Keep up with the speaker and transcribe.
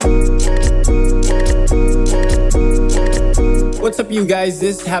what's up, you guys?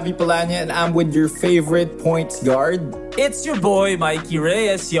 This is Javi Palanya, and I'm with your favorite points guard. It's your boy, Mikey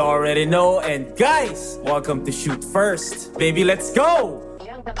Reyes, you already know. And guys, welcome to Shoot First. Baby, let's go!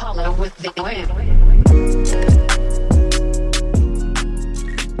 Young Apollo with the win.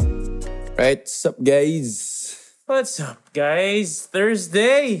 Right, what's up, guys? What's up, guys?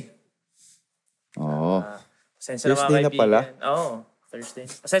 Thursday! Oh, Pasensya na mga Thursday na pala. kaibigan. Thursday.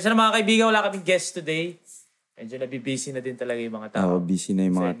 Pasensya na mga kaibigan, wala kaming guest today. Medyo nabibusy na din talaga yung mga tao. busy na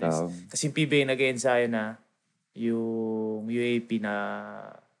yung mga Fairness. tao. Kasi yung PBA nag-ensayo na yung UAP na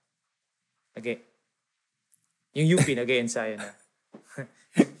yung UP nag-ensayo na.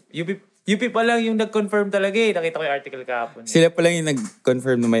 UP pa lang yung nag-confirm talaga eh. Nakita ko yung article kahapon. Sila pa lang yung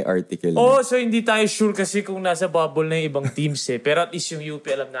nag-confirm na may article. So hindi tayo sure kasi kung nasa bubble na yung ibang teams eh. Pero at least yung UP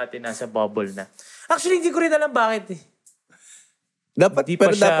alam natin nasa bubble na. Actually, hindi ko rin alam bakit eh. Dapat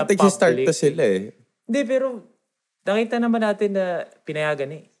nag-start pa sila eh. Hindi, pero nakita naman natin na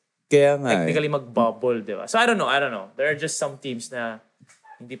pinayagan eh. Kaya nga Technically mag-bubble, di ba? So I don't know. There are just some teams na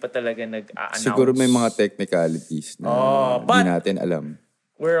hindi pa talaga nag-a-announce. Siguro may mga technicalities na hindi natin alam.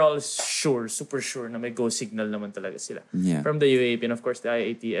 We're all super sure na may go signal naman talaga sila. Yeah. From the UAP and of course the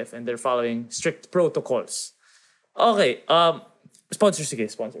IATF, and they're following strict protocols. Okay, sponsors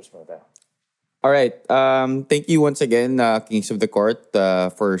mo tayo. All right. Thank you once again, Kings of the Court,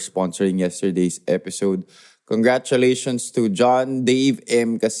 for sponsoring yesterday's episode. Congratulations to John Dave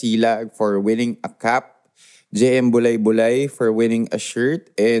M. Casilag for winning a cap, JM Bulay Bulay for winning a shirt,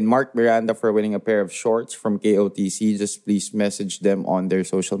 and Mark Miranda for winning a pair of shorts from KOTC. Just please message them on their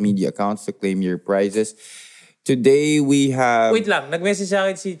social media accounts to claim your prizes. Today we have... Wait lang, nag-message sa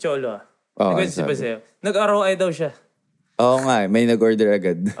akin si Cholo nag-message pa sa'yo. Nag-ROI daw siya. Oo nga, may nag-order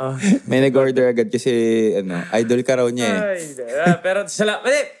agad. May nag-order agad kasi idol ka raw niya eh.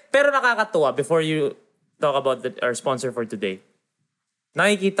 Pero nakakatuwa before you talk about our sponsor for today.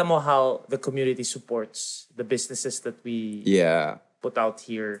 Nakikita mo how the community supports the businesses that we put out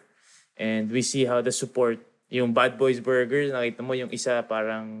here. And we see how the support, yung Bad Boys Burgers, nakita mo yung isa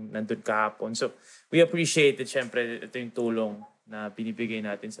parang nandun kahapon. So, we appreciate it. Siyempre, ito yung tulong na binibigay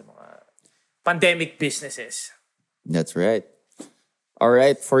natin sa mga pandemic businesses. That's right. All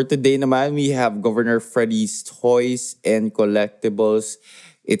right, for today naman, we have Governor Freddy's Toys and Collectibles.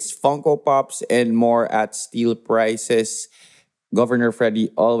 It's Funko Pops and more at steel prices. Governor Freddy,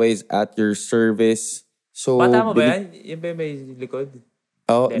 always at your service. So, Bata mo ba yan? Yan ba yung may likod?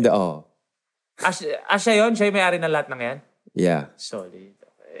 Hindi. Siya yun? Siya yung may-ari ng lahat ng yan? Yeah. Solid.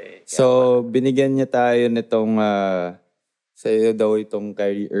 Okay. So, binigyan niya tayo nitong, sa'yo daw itong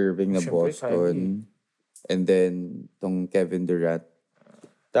Kyrie Irving na Siyempre, Boston. Kyrie. And then, itong Kevin Durant.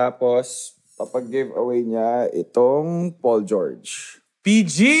 Tapos, papag-giveaway niya itong Paul George.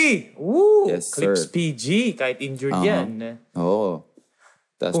 PG! Woo! Yes, Clips sir. PG. Kahit injured yan. Oo.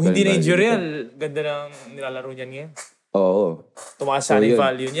 Kung hindi na injured yan, ganda ng nilalaro niyan ngayon. Oo. Tumaas sana yung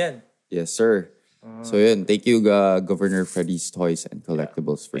value niyan. Yes, sir. So yun, thank you Governor Freddy's Toys and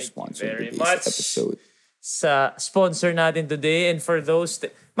Collectibles for sponsoring today's episode. Sa sponsor natin today, and for those...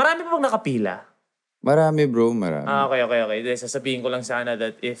 Marami pa bang nakapila? Marami, bro. Marami. Okay. Sasabihin ko lang sana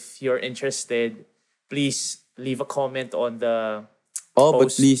that if you're interested, please leave a comment on the but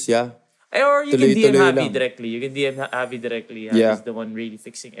post. please, yeah. Or you can DM Javi lang. directly. You can DM Javi directly. Javi's the one really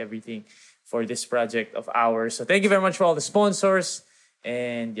fixing everything for this project of ours. So thank you very much for all the sponsors.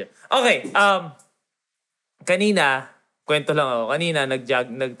 And yeah. Okay. Kanina, kwento lang ako. Kanina,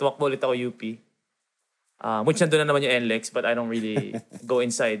 nagtumakbo ulit ako UP. Which nandun na naman yung NLEX, but I don't really go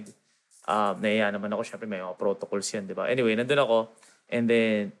inside. Nahiya naman ako. Siyempre, may mga protocols yan, di ba? Anyway, nandun ako. And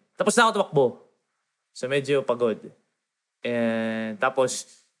then, tapos na ako tumakbo. So, medyo pagod. And tapos,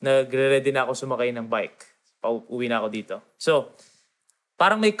 nagre-ready na ako sumakay ng bike. Pauwi na ako dito. So,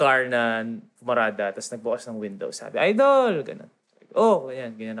 parang may car na pumarada, tapos nagbukas ng window. Sabi, idol! Ganun.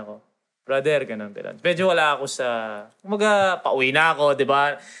 Ganyan ako. Brother, ganun. Medyo wala ako sa... Kumaga, pauwi na ako, di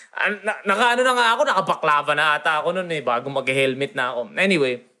ba? Nakaano na nga ako, nakapaklava na ata ako noon eh, bago mag-helmet na ako.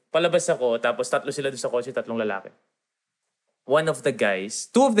 Anyway, palabas ako, tapos 3 sila doon sa kotse, 3 lalaki.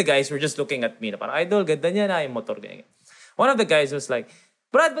 Two of the guys were just looking at me na parang, idol, ganda niya na yung motor. Ganyan. One of the guys was like,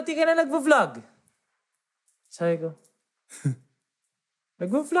 Brad, ba't di ka na nagvo-vlog? Sabi ko,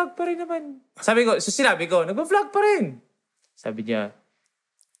 nagvo-vlog pa rin naman. Sinabi ko, nagvo-vlog pa rin. Sabi niya,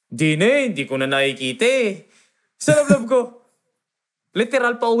 hindi ko na nakikita eh. Sa loob ko,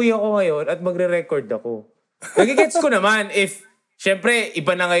 literal pauwi ako ngayon at magre-record ako. Nagigets ko naman if, syempre,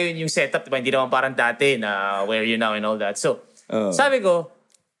 iba na ngayon yung setup, diba? Hindi naman parang dati na where you now and all that. So, sabi ko,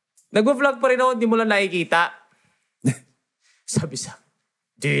 nagvo-vlog pa rin ako, hindi mo lang nakikita. Sabi sa,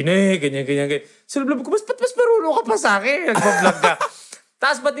 Di na ganyan. So, sabi ko, mas marunong ka pa sa akin. Nagpa-vlog ka.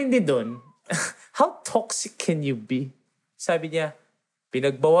 Tapos matindi doon, how toxic can you be? Sabi niya,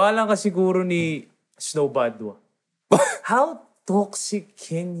 pinagbawalan ka siguro ni Snow Badwa. How toxic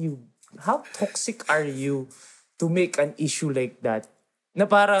are you to make an issue like that? Na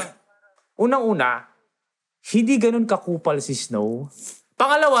parang, unang-una, hindi ganun kakupal si Snow.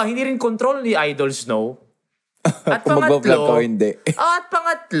 Pangalawa, hindi rin control ni Idol Snow. At Kung mag-vlog ka o hindi. At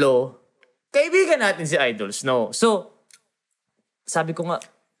pangatlo, kaibigan natin si Idol Snow. So, sabi ko nga,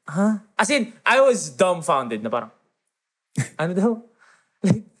 As in, I was dumbfounded na parang, ano daw?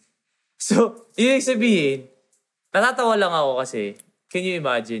 So, ibig sabihin, natatawa lang ako kasi, can you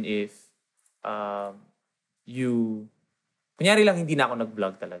imagine if kunyari lang hindi na ako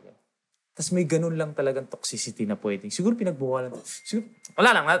nag-vlog talaga. Tapos may ganun lang talagang toxicity na pwedeng. Siguro pinagbuwalan. Wala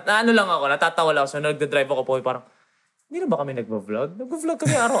lang, ano lang ako, natatawa lang ako. So, nagda-drive ako po, parang, hindi na ba kami nag-vlog? Nag-vlog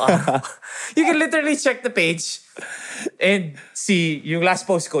kami araw-araw. You can literally check the page and see yung last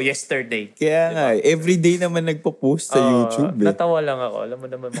post ko yesterday. Kaya nga, everyday naman nagpo-post sa YouTube. Natawa lang ako. Alam mo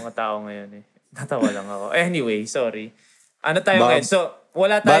naman mga tao ngayon eh. Natawa lang ako. Anyway, sorry. Ano tayo ngayon? So,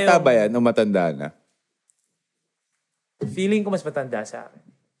 wala tayong... Bata ba yan o matanda na? Feeling ko mas matanda sa akin.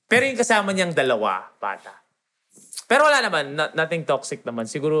 Pero yung kasama niyang dalawa, bata. Pero wala naman, nothing toxic naman.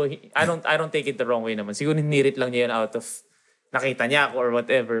 Siguro, I don't take it the wrong way naman. Siguro hinirit lang niya yun out of nakita niya ako or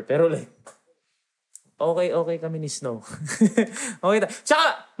whatever. Pero like, okay kami ni Snow. Okay.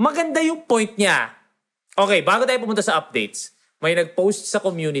 Tsaka, maganda yung point niya. Okay, bago tayo pumunta sa updates, may nag-post sa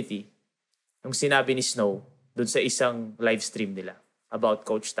community nung sinabi ni Snow dun sa isang live stream nila about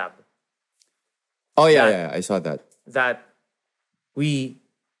Coach Tab. Oh, yeah. I saw that. That we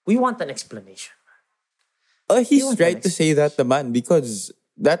want an explanation. He's right to say that naman because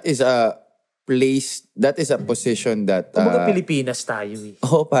that is a position that... Kumbaga Pilipinas tayo eh.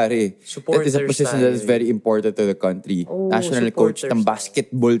 Oh, pare. That is a position that is very important to the country. National coach ng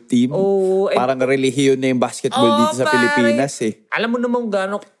basketball team. Parang relihiyon na yung basketball dito sa Pilipinas eh. Alam mo naman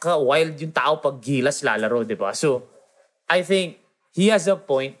gano'ng ka-wild yung tao pag gilas lalaro, di ba? So, I think he has a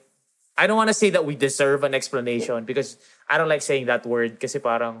point. I don't want to say that we deserve an explanation because I don't like saying that word kasi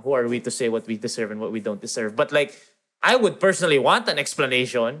parang who are we to say what we deserve and what we don't deserve. But like, I would personally want an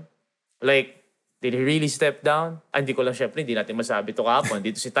explanation. Like, did he really step down? Hindi ko lang, syempre, hindi natin masabi to kahapon.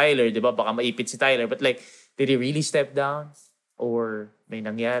 Dito si Tyler, di ba? Baka maipit si Tyler. But like, did he really step down? Or may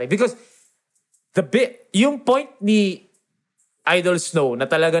nangyari? Because yung point ni Idol Snow na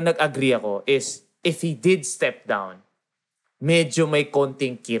talagang nag-agree ako is if he did step down, medyo may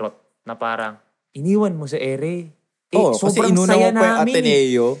konting kirot na parang, iniwan mo sa ere. Kasi inuna mo pa yung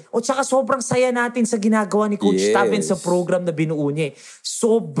Ateneo. O tsaka sobrang saya natin sa ginagawa ni Coach Tab and sa program na binuo niya.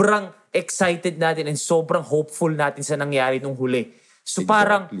 Sobrang excited natin and sobrang hopeful natin sa nangyari nung huli. So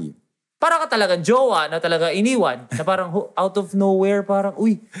parang ka talagang jowa na talaga iniwan. Na parang out of nowhere, parang,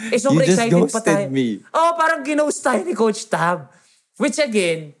 sobrang excited pa tayo. Me. Parang ginost tayo ni Coach Tab. Which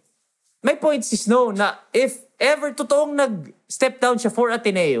again, may point si Snow na if ever totoong nag-step down siya for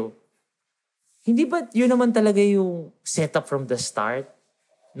Ateneo, hindi ba yun naman talaga yung setup from the start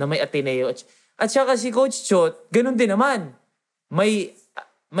na may Ateneo? At saka si Coach Chot, ganun din naman.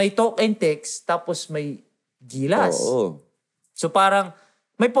 May talk and text, tapos may gilas. Oo. So parang,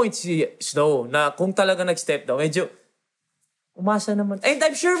 may point si Snow na kung talaga nag-step down, medyo umasa naman. And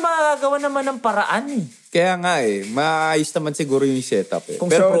I'm sure magagawa naman ng paraan eh. Kaya nga maayos naman siguro yung setup eh.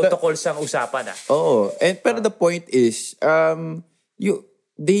 Kung sa protocols ang usapan Oo. Pero the point is,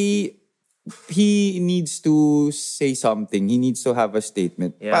 he needs to say something. He needs to have a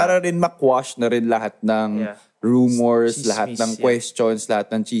statement. Yeah. Para rin makwash na rin lahat ng rumors, Chismis, lahat ng questions, lahat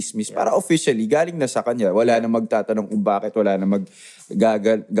ng chismis. Para officially, galing na sa kanya. Wala na magtatanong kung bakit, wala na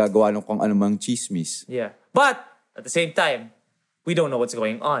gagawa ng kung anumang chismis. Yeah. But, at the same time, we don't know what's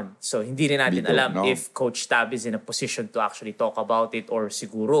going on. So, hindi rin natin alam if Coach Tab is in a position to actually talk about it or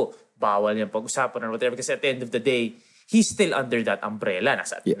siguro bawal yung pag-usapan or whatever. Kasi at the end of the day, he's still under that umbrella.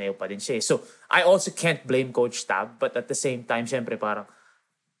 Nasa Ateneo pa din siya. So, I also can't blame Coach Tab. But at the same time, syempre parang,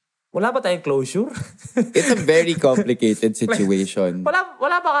 wala ba tayong closure? It's a very complicated situation.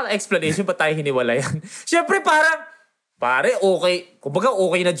 wala ba ka explanation pa tayo hiniwalayan? Syempre parang, pare, okay. Kumbaga,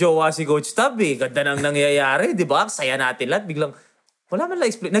 okay na jowa si Coach Tab eh. Ganda nang nangyayari, di ba? Saya natin lahat. Biglang, wala man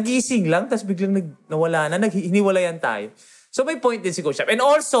lang explain. Nag-iising lang, tapos biglang nawala na. Hiniwalayan tayo. So, may point din si Coach Tab. And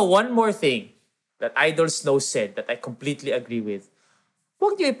also, one more thing that Idol Snow said that I completely agree with.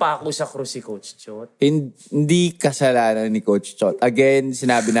 Huwag niyo ipako sa krus si Coach Chot. Hindi kasalanan ni Coach Chot. Again,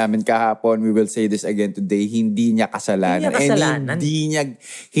 sinabi namin kahapon, we will say this again today, hindi niya kasalanan. Hindi niya kasalanan. And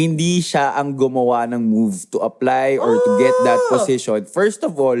hindi siya ang gumawa ng move to apply or to get that position. First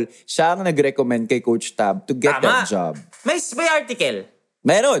of all, siya ang nag-recommend kay Coach Tab to get that job. May article.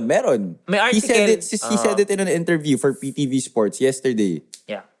 Meron. May article. He said it in an interview for PTV Sports yesterday.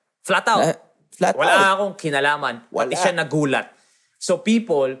 Yeah. Flat out. Wala akong kinalaman. Pati siya nagulat. So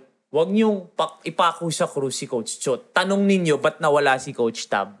people, wag niyong ipako sa krus si Coach Chot. Tanong ninyo, ba't nawala si Coach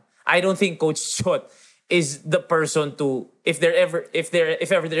Tab? I don't think Coach Chot is the person to, if ever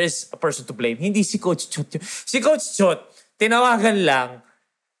there is a person to blame, hindi si Coach Chot. Si Coach Chot, tinawagan lang,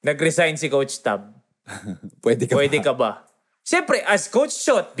 nag-resign si Coach Tab. Pwede ka ba? Siyempre, as Coach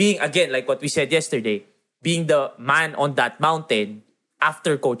Chot, being, again, like what we said yesterday, being the man on that mountain,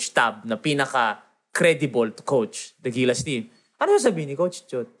 after Coach Tab, na pinaka-credible to coach the Gilas team, ano sabihin ni Coach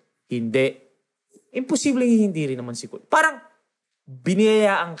Chot? Hindi. Imposible hindi rin naman si Coach. Parang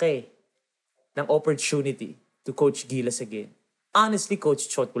biniyayaan ka ng opportunity to coach Gilas again. Honestly, Coach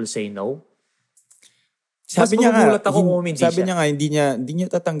Chot will say no. Sabi niya nga, hindi niya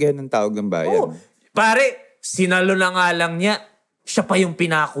tatanggihan ng tawag ng bayan. Oh, pare, sinalo na nga lang niya, siya pa yung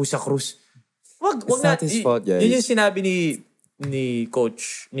pinako sa krus. It's not his fault, guys. Yun yung sinabi ni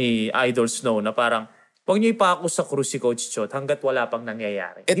Coach, ni Idol Snow, na parang, huwag niyo ipako sa krus si Coach Chot hanggat wala pang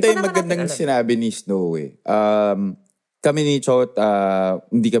nangyayari. Ito yung magandang sinabi ni Snow kami ni Chot,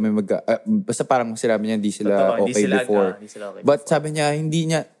 hindi kami basta parang sinabi niya hindi sila okay before. But sabi niya,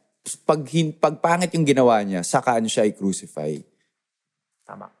 hindi niya, pag pangit yung ginawa niya, saka siya i-crucify.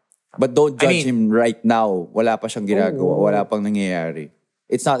 Tama. But don't judge him right now. Wala pa siyang ginagawa. Wala pang nangyayari.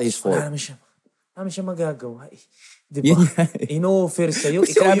 It's not his fault. Wala naman siya magagawa. Diba? In-offer sa'yo.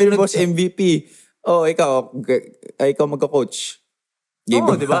 Sinabi ni Boss MVP, ikaw magka-coach.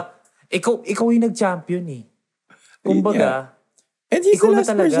 Diba? Ikaw yung nag-champion eh. Kumbaga, and he's the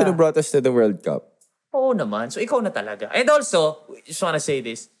last person who brought us to the World Cup. Oo naman. So, ikaw na talaga. And also, just wanna say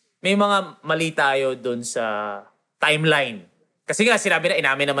this, may mga mali tayo dun sa timeline. Kasi nga,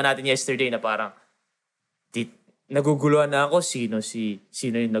 inamin naman natin yesterday na parang, naguguluhan na ako sino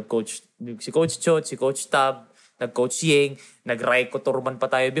yung nag-coach. Si Coach Chot, si Coach Tab, nag-Coach Yeng, nag-Raiko Turman pa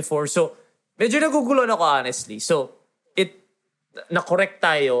tayo before. So, medyo naguguluhan ako honestly. So, na-correct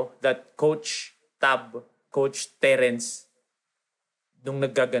tayo that Coach Tab, Coach Terence, nung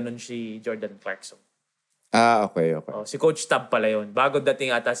naggaganon si Jordan Clarkson. Okay. Si Coach Tab pala yun. Bago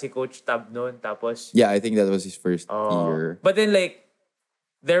dating ata si Coach Tab noon. Tapos... Yeah, I think that was his first year. But then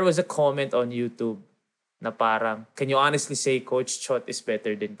there was a comment on YouTube na parang, can you honestly say Coach Chot is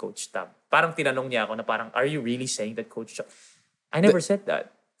better than Coach Tab? Parang tinanong niya ako na parang, are you really saying that Coach Chot? I never said that.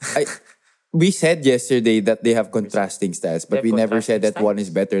 We said yesterday that they have contrasting styles, but we never said that one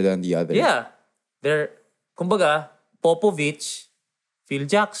is better than the other. Yeah. Kumbaga, Popovich, Phil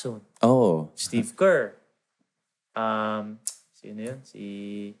Jackson. Steve Kerr. Sino yun?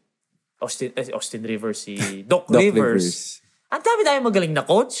 Si Austin Rivers. Si Doc Rivers. Ang dami tayo magaling na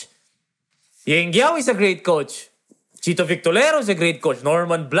coach. Yeng Giao is a great coach. Chito Victorero is a great coach.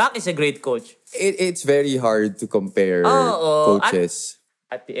 Norman Black is a great coach. It's very hard to compare coaches.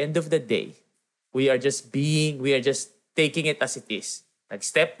 At the end of the day, we are just taking it as it is.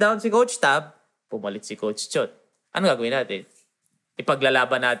 Nag-step down si Coach Tab, pumalit si Coach Chot. Ano gagawin natin?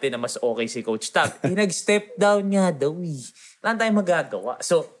 Ipaglalaban natin na mas okay si Coach Tab. Nag-step down nga daw eh. Wala tayong magagawa.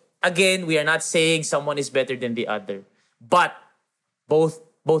 So, again, we are not saying someone is better than the other. But, both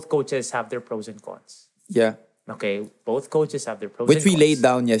coaches have their pros and cons. Yeah. Okay? Both coaches have their pros and cons. Which we laid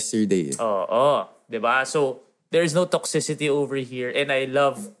down yesterday. Diba? So, there's no toxicity over here. And I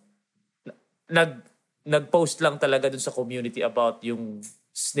love, nag-post lang talaga dun sa community about yung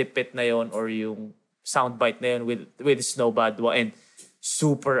snippet na yon or yung soundbite na yun with Snow Badwa, and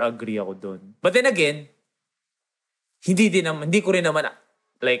super agree ako dun. But then again, hindi ko rin naman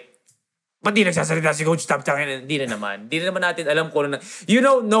ba't di nagsasalita si Coach Tab? Hindi na naman natin alam kung you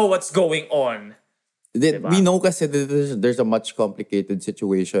don't know what's going on. Diba? We know kasi there's a much complicated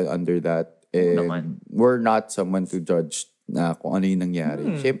situation under that, and we're not someone to judge na kung ano yung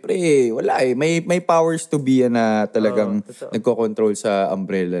nangyari. Siyempre, wala eh. May powers to be na talagang nagko-control sa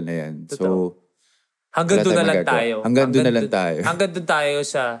umbrella na yan. So, hanggang doon na lang tayo. Hanggang doon tayo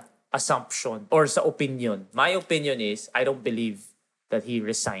sa assumption or sa opinion. My opinion is, I don't believe that he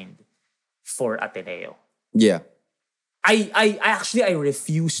resigned for Ateneo. Yeah. I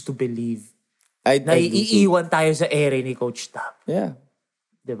refuse to believe na iiwan tayo sa ere ni Coach Tab. Yeah.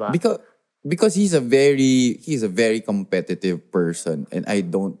 Diba? Because he's a very competitive person, and I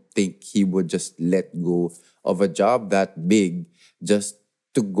don't think he would just let go of a job that big just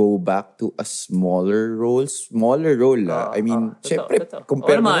to go back to a smaller role. I mean, syempre, totoo.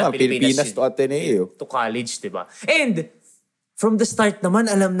 compare mo naman, nga, Pilipinas yun. to Ateneo. To college, di ba? And, from the start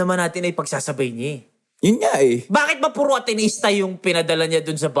naman, alam naman natin ay pagsasabay niya eh. Yun nga eh. Bakit ba puro Ateneista yung pinadala niya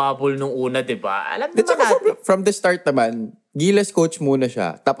dun sa bubble nung una, di ba? Alam At naman saka natin. from the start naman, Gilas coach muna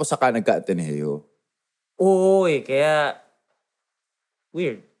siya, tapos saka nagka-Ateneo. Oo eh, kaya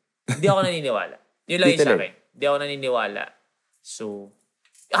weird. Hindi ako naniniwala. Yun lang yung sa akin. Hindi ako naniniwala. So,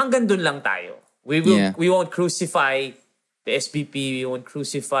 hanggang dun lang tayo. We won't crucify the SBP. We won't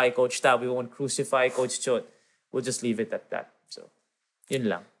crucify Coach Tab. We won't crucify Coach Chot. We'll just leave it at that. So,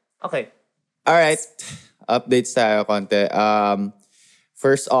 yun lang. Okay. Alright. Updates tayo konti.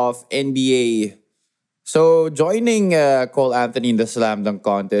 First off, NBA. So, joining Cole Anthony in the Slam Dunk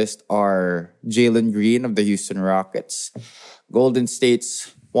Contest are Jalen Green of the Houston Rockets, Golden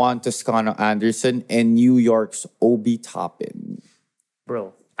State's Juan Toscano Anderson, and New York's Obi Toppin.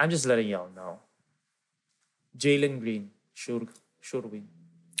 Bro, I'm just letting y'all know. Jalen Green, sure win.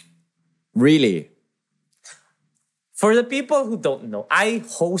 Really? For the people who don't know, I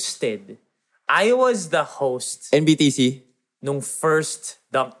was the host NBTC? nung first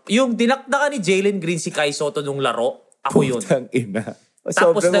dunk. Yung dinakdakan ni Jalen Green si Kai Soto nung laro, ako yun. Putang ina.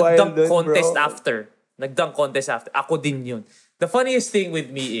 Tapos Sobrang nag-dunk wild dun, contest bro. after. Nag-dunk contest after. Ako din yun. The funniest thing with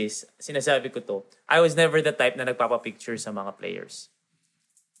me is, sinasabi ko to, I was never the type na nagpapapicture sa mga players.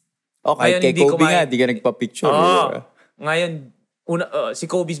 Okay, Ngayon, kay hindi Kobe ko nga, di ka nagpa-picture. Ngayon, si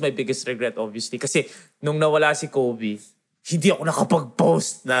Kobe's my biggest regret obviously. Kasi nung nawala si Kobe, hindi ako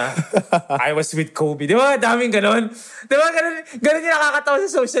nakapag-post na I was with Kobe. Di ba? Daming ganon. Di ba? Ganon yung nakakatawa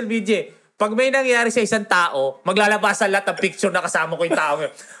sa social media. Pag may nangyari sa isang tao, maglalabasan lahat ng picture na kasama ko yung tao.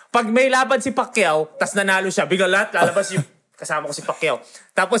 Pag may laban si Pacquiao, tas nanalo siya, bigla lahat lalabas yung kasama ko si Pacquiao.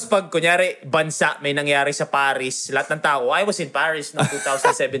 Tapos pag, kunyari, bansa, may nangyari sa Paris, lahat ng tao, I was in Paris noong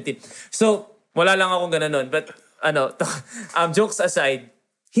 2017. So, wala lang akong ganon nun. But, jokes aside,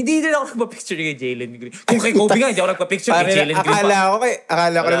 hindi din ako nagpa-picture kay Jalen Green. Kung kay Kobe nga, hindi ako nagpa-picture kay Jalen Green pa.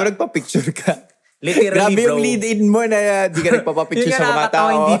 Akala ko naman nagpa-picture ka. Literally, Grabe bro. yung lead-in mo na di ka nagpapapicture sa mga tao.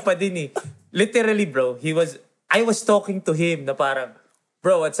 Hindi pa din eh. Literally, bro, I was talking to him na parang,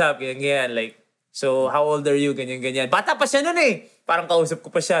 bro, what's up? Ganyan. Like, so, how old are you? Ganyan. Bata pa siya nun eh. Parang kausap ko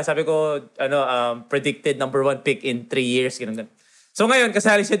pa siya. Sabi ko, predicted number 1 pick in 3 years. Ganyan. So ngayon,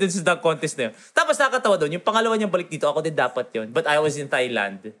 kasali siya dun sa dunk contest na yun. Tapos nakakatawa doon, yung pangalawa niyang balik dito, ako din dapat yun. But I was in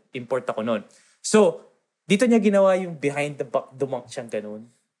Thailand. Import ako noon. So, dito niya ginawa yung behind the back, dumunk siyang ganun.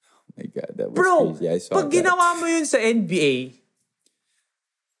 Oh my God, that was Bro, crazy. I saw pag that. ginawa mo yun sa NBA,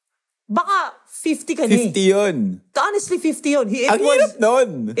 baka 50 ka 50 yun. Honestly, 50 yun. Ang hirap nun.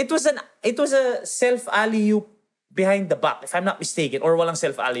 It was a self alley-oop behind the back, if I'm not mistaken, or walang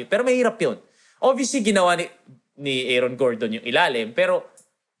self alley-oop. Pero mahirap yun. Obviously, ginawa ni Aaron Gordon yung ilalim, pero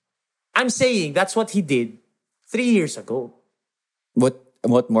I'm saying that's what he did 3 years ago.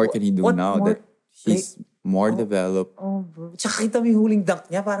 What more can he do now more? that he's more developed? Oh, bro. Tsaka kita mo yung huling dunk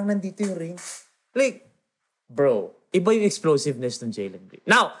niya, parang nandito yung ring. Like, bro, iba yung explosiveness ng Jalen Green.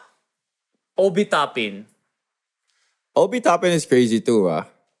 Now, Obi Toppin. Obi Toppin is crazy too, ah.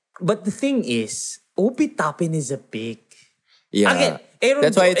 But the thing is, Obi Toppin is a big. Yeah. Again,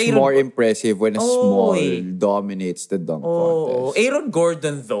 That's why it's more impressive when a small eh. dominates the dunk contest. Aaron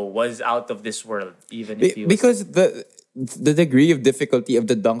Gordon, though, was out of this world, even if he was... Because the degree of difficulty of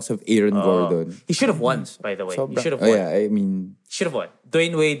the dunks of Aaron Gordon. He should have won, by the way. He should have won. Yeah, I mean... Should have won.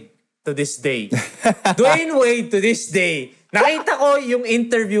 Dwayne Wade to this day. Dwayne Wade to this day. Nakita ko yung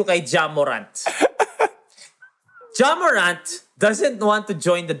interview kay Ja Morant. Ja Morant doesn't want to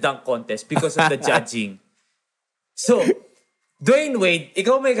join the dunk contest because of the judging. So, Dwayne Wade,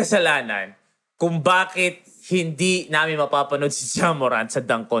 ikaw may kasalanan kung bakit hindi namin mapapanood si Ja Morant sa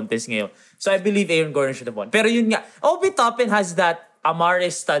dunk contest ngayon. So, I believe Aaron Gordon should have won. Pero yun nga, Obi Toppin has that Amare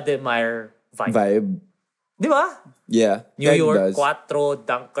Stoudemire vibe. Di ba? Yeah. New he York, does. 4,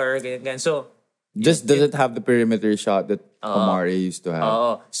 dunker, ganyan. So, Just doesn't have the perimeter shot that Amare used to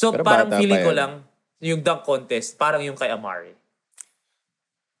have. So, Pero parang bata feeling pa ko yan. lang, yung dunk contest, parang yung kay Amare.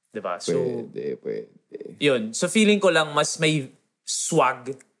 Diba? So, Pwede. yun. So, feeling ko lang mas may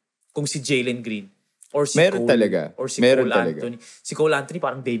swag kung si Jalen Green. Or si Meron Cole. talaga. Or si Meron Cole talaga. Anthony. Si Cole Anthony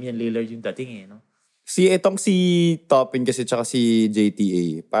parang Damian Lillard yung dating eh. No? Si Toppin kasi tsaka si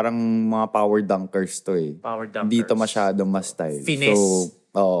JTA, parang mga power dunkers to eh. Power dunkers. Hindi to masyadong ma-style. Finesse. So,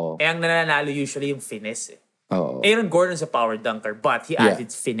 oo. Eh, ang nananalo usually yung finesse eh. Oo. Aaron Gordon's a power dunker, but he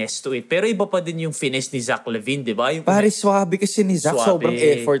added finesse to it. Pero iba pa din yung finesse ni Zach LaVine, di ba? Yung Pare, swabe kasi ni Zach. Suabe. Sobrang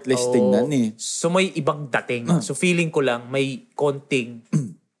effortless Oo. tingnan eh. So may ibang dating. So feeling ko lang may konting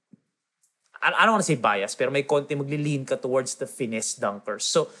I don't want to say bias, pero may konti magli-lean ka towards the finesse dunkers.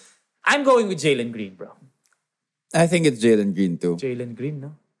 So, I'm going with Jalen Green, bro. I think it's Jalen Green too. Jalen Green,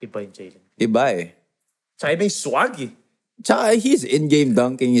 no? Iba yung Jalen. Iba eh. Tsaka iba yung swag eh. Tsaka his in-game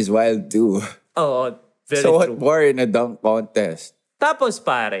dunking is wild too. Oo, very So true. what more in a dunk contest? Tapos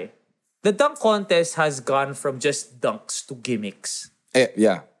pare, the dunk contest has gone from just dunks to gimmicks.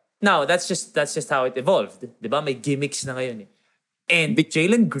 Yeah. Now, that's just how it evolved. Di ba? May gimmicks na ngayon eh. And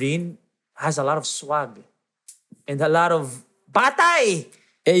Jalen Green has a lot of swag. And a lot of batay!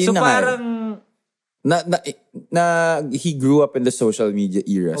 Yun So na nga eh. parang... He grew up in the social media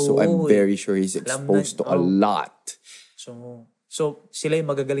era, so I'm very sure he's exposed to a lot. So sila yung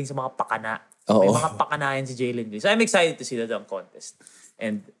magagaling sa mga pakana. Oo. May mga pakanayan si Jalen Green. So I'm excited to see the dunk contest.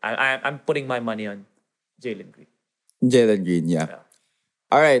 And I'm putting my money on Jalen Green. Jalen Green, yeah.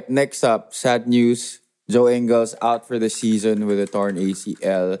 All right, next up, sad news. Joe Ingles out for the season with a torn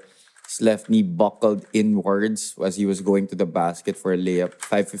ACL. His left knee buckled inwards as he was going to the basket for a layup.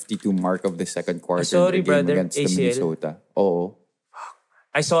 5:52 mark of the second quarter Sorry, in the game brother. against the ACL. Minnesota. Oo.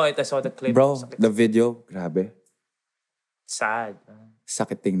 I saw the clip. Bro, Sakit. the video, grabe. Sad.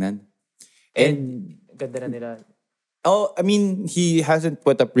 Sakit tingnan. And ganda na nila. Oh, I mean, he hasn't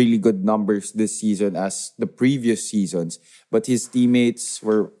put up really good numbers this season as the previous seasons, but his teammates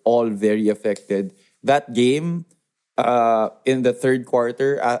were all very affected. That game, in the third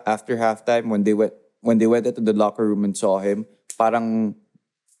quarter, after halftime, when they went into the locker room and saw him, parang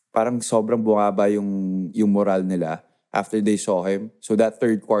sobrang bumaba yung moral nila after they saw him. So that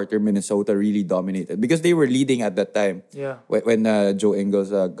third quarter, Minnesota really dominated because they were leading at that time. Yeah. When Joe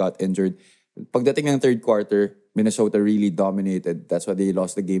Ingles got injured. Pagdating ng third quarter, Minnesota really dominated. That's why they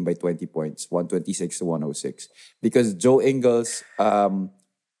lost the game by 20 points, 126-106. Because Joe Ingles,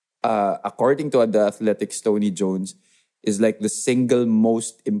 according to the Athletics' Tony Jones, is like the single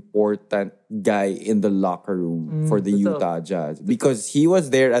most important guy in the locker room for the Utah Jazz. Because he was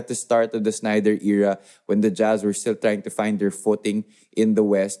there at the start of the Snyder era when the Jazz were still trying to find their footing in the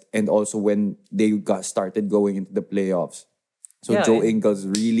West and also when they started going into the playoffs. So Yeah, Joe and- Ingles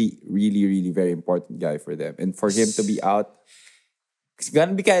really, really, really very important guy for them. And for him to be out, it's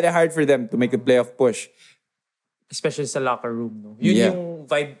gonna be kind of hard for them to make a playoff push. Especially sa locker room, no? Yun Yeah. yung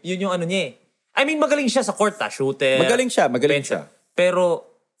vibe, yun yung ano niya eh. I mean, magaling siya sa court, shooter. Magaling siya. bencher. Pero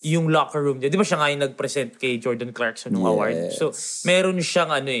yung locker room niya, di ba siya nga yung nag-present kay Jordan Clarkson ng award? So, meron siyang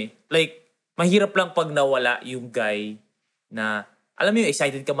like, mahirap lang pag nawala yung guy na, alam mo yung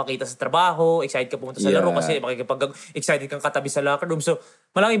excited ka makita sa trabaho, excited ka pumunta sa laro kasi excited kang katabi sa locker room. So,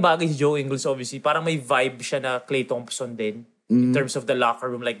 malaking bagay si Joe Ingles obviously. Parang may vibe siya na Klay Thompson din in terms of the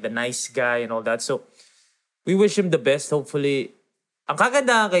locker room, like the nice guy and all that. So, we wish him the best. Hopefully, ang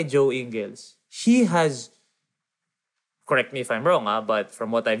kagandahan kay Joe Ingles, he has, correct me if I'm wrong, but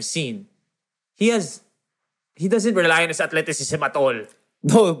from what I've seen, he doesn't rely on his athleticism at all.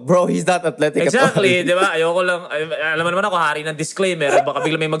 No, bro, he's not athletic Exactly, at all. di ba? Ayoko lang, alam mo naman ako, hari ng disclaimer, baka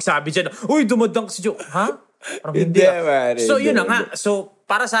bigla may magsabi dyan, uy, dumadunk si Joe. Ha? Parang hindi. man, So, hindi, yun na nga. hindi. So,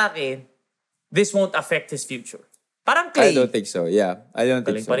 para sa akin, this won't affect his future. I Parang Klay. don't think so. Yeah, I don't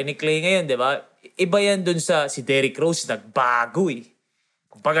think Galing so. pa rin ni Klay ngayon, di ba? Iba yan dun sa si Derrick Rose, nagbago eh.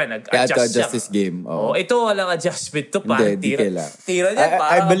 Kumbaga, Kaya nag-adjust to siya. adjust this game. Oh, ito walang adjustment to. Hindi, Parang di kailangan. tira niya, I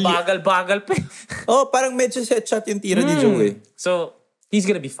parang believe- bagal-bagal pa. Oh, parang medyo set shot yung tira ni Joe eh. So, he's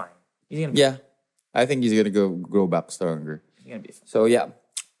gonna be fine. He's gonna be, Yeah, I think he's gonna grow back stronger. he's gonna be fine. So yeah,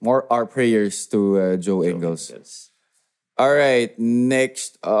 more our prayers to Joe Ingles. All right,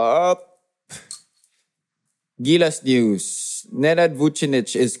 next up, Gilas news. Nenad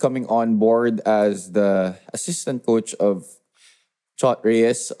Vucinic is coming on board as the assistant coach of Chot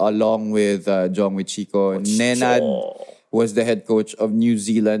Reyes along with Jong Wichiko. Nenad was the head coach of New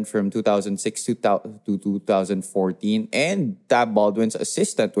Zealand from 2006 to 2014 and Tab Baldwin's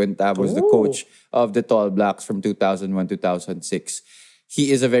assistant when Tab was the coach of the Tall Blacks from 2001-2006.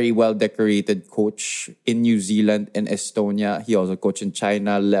 He is a very well-decorated coach in New Zealand and Estonia. He also coached in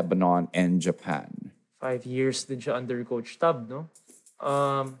China, Lebanon, and Japan. 5 years din siya under Coach Tab, no?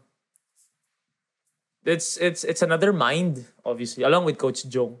 It's another mind, obviously, along with Coach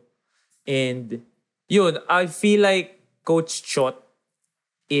Jong. And yun, I feel like Coach Chot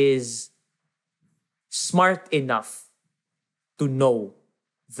is smart enough to know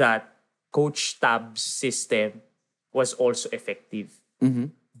that Coach Tab's system was also effective.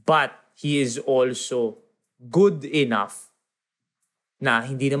 But he is also good enough na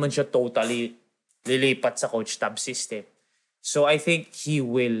hindi naman siya totally lilipat sa Coach Tab system. So I think he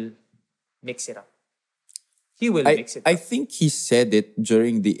will mix it up. He will mix it I up. think he said it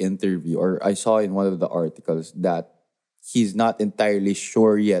during the interview, or I saw in one of the articles that he's not entirely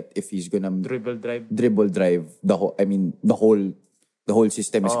sure yet if he's gonna Dribble drive. drive the whole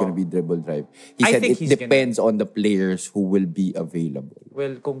system is gonna be dribble drive. He I said think it he's depends on the players who will be available.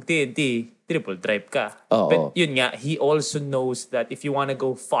 Well, kung TNT, triple drive ka. Oo. But yun nga, he also knows that if you wanna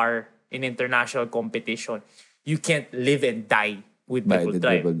go far in international competition, you can't live and die with By triple the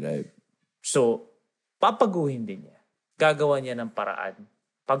drive. dribble drive. So, papaguhin din niya. Gagawa niya ng paraan.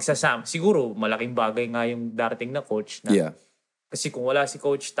 Pagsasama. Siguro, malaking bagay nga yung darating na coach na Yeah. kasi kung wala si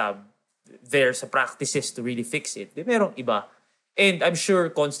Coach Tab there sa practices to really fix it, di merong iba. And I'm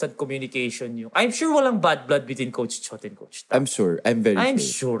sure constant communication yung... I'm sure walang bad blood between Coach Chot and Coach Tab. I'm sure. I'm very I'm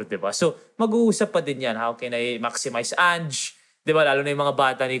sure. sure, di ba? So, mag-uusap pa din yan. How can I maximize Ange? Di ba? Lalo na yung mga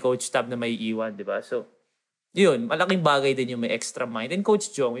bata ni Coach Tab na may iwan, di ba? So, yun. Malaking bagay din yung may extra mind. And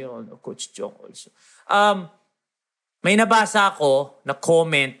Coach Jong, yun. Coach Jong also. May nabasa ako na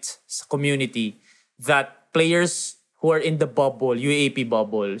comment sa community that players who are in the bubble, UAP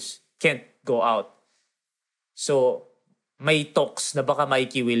bubbles, can't go out. So, may talks na baka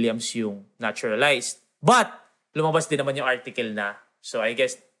Mikey Williams yung naturalized. But, lumabas din naman yung article na. So, I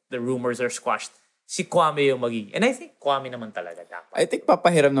guess the rumors are squashed. Si Kwame yung magiging. And I think Kwame naman talaga dapat. I think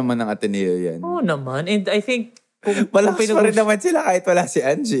papahiram naman ng Ateneo yan. Oo naman. And I think... Malakas pa rin naman sila kahit wala si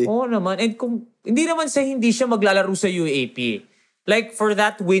Angie. Oo naman. And kung hindi naman sa hindi siya maglalaro sa UAP. Like for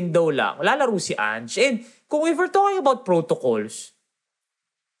that window lang, lalaro si Ange. And kung if we're talking about protocols,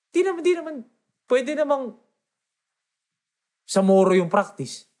 di naman, pwede namang sa Moro yung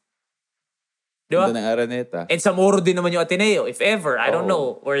practice. Di ba? Ganda ng Araneta. And sa Moro din naman yung Ateneo, if ever. I don't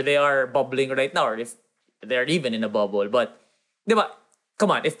know where they are bubbling right now or if they're even in a bubble. But, di ba?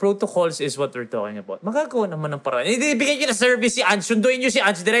 Come on, if protocols is what we're talking about, magagawa naman ng paraan. Hindi, bigyan nyo na service si Ange, sunduin nyo si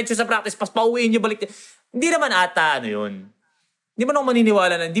Ange, diretso sa practice, pas pauwiin nyo balik. Hindi naman ata, yun. Hindi man ako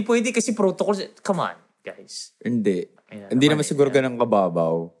maniniwala na, hindi pwede kasi protocols. Come on, guys. Hindi. Ayun, Hindi naman siguro ganang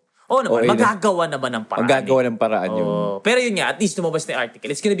kababaw. Oo naman, Okay na. magagawa naman ng paraan. Magagawa ng paraan yun. Oh, pero yun nga, at least lumabas na yung article.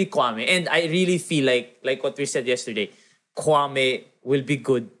 It's gonna be Kwame. And I really feel like what we said yesterday, Kwame will be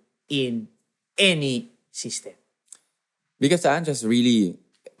good in any system. Because Ange has really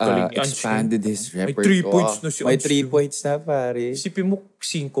Galing, expanded his May repertoire. 3 points na si May Ange. 3 points na, pare. Isipin mo,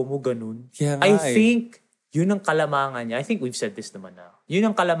 5 mo, ganun. Kaya nga I eh. think, yun ang kalamangan niya. I think we've said this naman na. Yun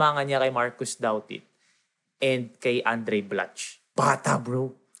ang kalamangan niya kay Marcus Doutit and kay Andre Blatch. Bata,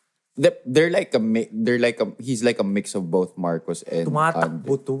 bro. He's like a mix of both Marcos and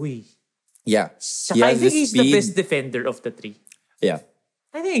Tumatakbo Andre. to eh. Yeah. Saka He I has think he's the speed. best defender of the three. Yeah.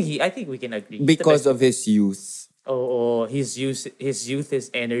 I think we can agree. He's the Because best. of his youth. Oh, his youth, his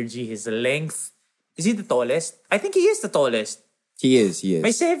energy, his length. Is he the tallest? I think he is the tallest. He is.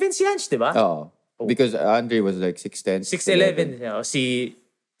 May 7 si Ange, di ba? Oh. Because Andre was like 6'10". 6'11".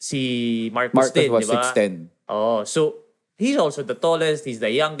 Si Marcus Marcus din, was di ba? 6'10". Oh, so he's also the tallest, he's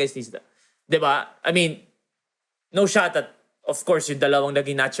the youngest, di ba? I mean, no shot at, of course, yung dalawang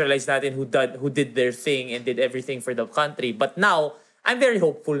naging naturalized natin who did their thing and did everything for the country. But now, I'm very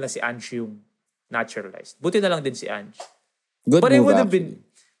hopeful na si Ange yung naturalized. Buti na lang din si Ange. Good But it move would have actually.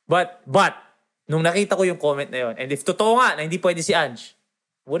 been, but, nung nakita ko yung comment na yun, and if totoo nga na hindi pwede si Ange,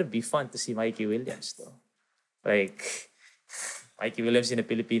 would it be fun to see Mikey Williams though? Like, Mikey Williams in a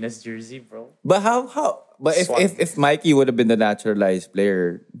Pilipinas jersey, bro. But but Swag. if Mikey would have been the naturalized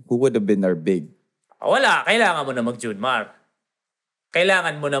player, who would have been our big? Wala, kailangan mo na mag-Junmar.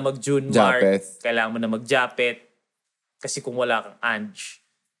 Kailangan mo na mag-Junmar. Japeth. Kailangan mo na mag-Japeth. Kasi kung wala kang Ange.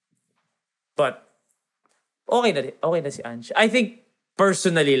 But, okay na si Ange. I think,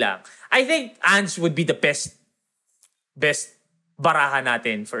 personally lang, I think Ange would be the best baraha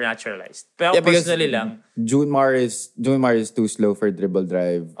natin for naturalized. Pero because personally lang, Junmar is too slow for dribble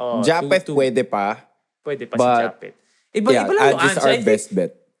drive. Oh, Japeth too- pwede pa. pwede pa But, si Japeth. Iba lang Ange is Ange. our best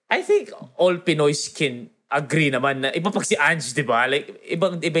bet. I think all Pinoys can agree naman na iba pag si Ange, di ba? Like,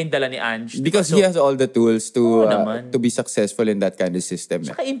 iba yung dala ni Ange. di ba? Because So, he has all the tools Oo naman. to be successful in that kind of system.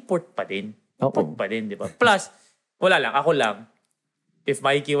 Saka import pa din. Oo. Import pa din, di ba? Plus, wala lang, ako lang, if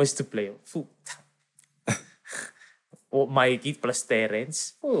Mikey was to play, Mikey plus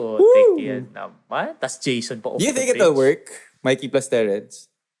Terence, take yan naman. Tas Jason pa off Do you the think it'll bench. work? Mikey plus Terence?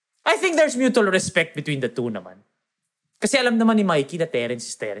 I think there's mutual respect between the two naman. Kasi alam naman ni Mikey na Terence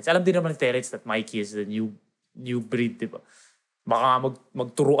is Terence. Alam din naman ni Terence that Mikey is the new breed, di ba? Baka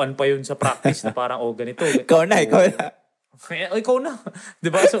magturuan pa yun sa practice na parang, ganito. Ikaw na. Ikaw na. Di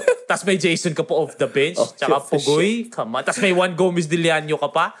ba? So, tas may Jason ka pa off the bench. Tsaka for Pugoy. Come on. Tas may Juan Gomez Diliano ka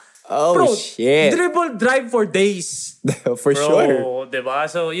pa. Oh, Bro, shit. dribble drive for days. For sure. Bro, di ba?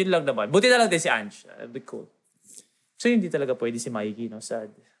 So, yun lang naman. Buti na lang din si Ange. That'd be cool. So, hindi talaga pwede si Mikey, no? Sad.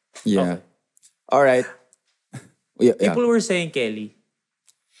 Yeah. Okay. All right. Yeah. People were saying Kelly.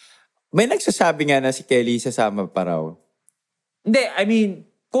 May nagsasabi nga na si Kelly sasama pa raw. Hindi, I mean,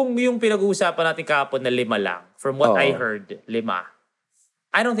 kung yung pinag-uusapan natin kahapon na 5 lang, from what I Oo. heard, 5,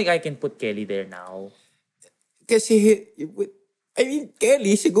 I don't think I can put Kelly there now. Kasi, I mean,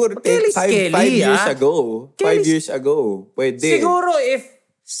 Kelly, siguro Kelly's 5 Kelly, years ah. ago. 5 Kelly's- years ago. Pwede. Siguro if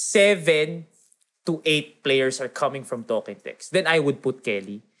 7 to 8 players are coming from Talking Text, then I would put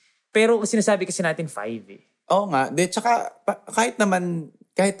Kelly. Pero sinasabi kasi natin 5 eh. Oo nga. De, tsaka, kahit naman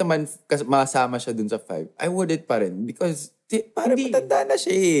masama siya dun sa 5, I wouldn't pa rin. Because, parang Hindi. matanda na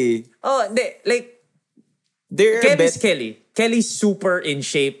siya eh. Oh, hindi. Like, They're Kelly's bet- Kelly. Kelly's super in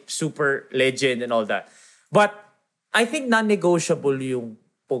shape, super legend and all that. But, I think non-negotiable yung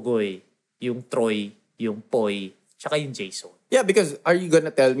Pugoy, yung Troy, yung Poy, tsaka yung Jason. Yeah, because are you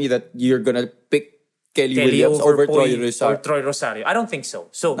gonna tell me that you're gonna pick Kelly Kelly Williams over Poy Troy Rizal? or Troy Rosario. I don't think so.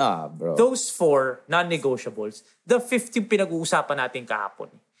 So, Nah, bro. those 4 non-negotiables, the 5th yung pinag-uusapan natin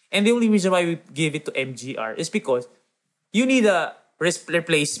kahapon. And the only reason why we give it to MGR is because you need a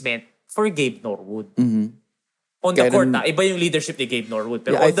replacement for Gabe Norwood. On the Kaya court, nun- iba yung leadership ni Gabe Norwood.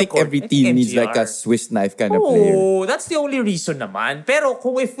 Pero Yeah, on I the think court, every I team think needs like a MGR. Swiss knife kind of player. Oh, that's the only reason naman. Pero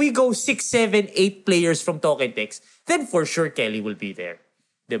kung if we go 6, 7, 8 players from Talking Text, then for sure Kelly will be there.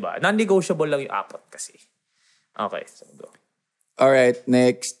 Diba? Non-negotiable lang yung 4 kasi. Okay, so go. All right,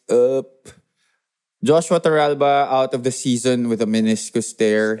 next up. Joshua Toralba out of the season with a meniscus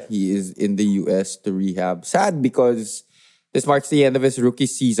tear. He is in the US to rehab. Sad because this marks the end of his rookie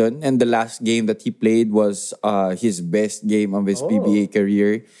season, and the last game that he played was his best game of his PBA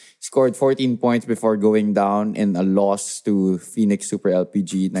career. He scored 14 points before going down in a loss to Phoenix Super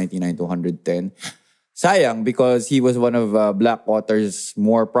LPG 99-110. Sayang because he was one of Blackwater's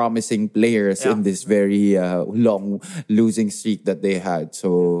more promising players in this very long losing streak that they had.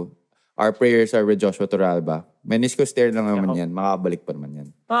 So our prayers are with Joshua Toralba. Meniscus tear lang naman yan. Makabalik pa naman yan.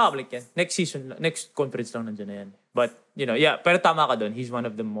 Makakabalik yan. Next season, next conference lang nandiyan na yan. But, pero tama ka doon. He's one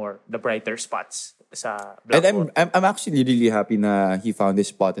of the brighter spots sa And Blackwater. I'm actually really happy na he found his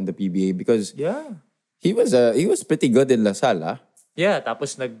spot in the PBA because Yeah. he was pretty good in LaSalle. Ah. Yeah,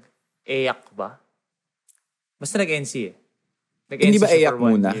 tapos nag-EAC ba? Basta nag-NC eh. Nag-NC Hindi ba siya EAC for 1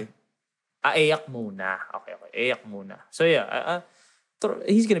 muna? year. EAC muna. Okay. EAC muna. So yeah,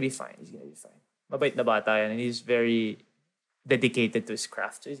 he's gonna be fine. Mabait na bata yan and he's very dedicated to his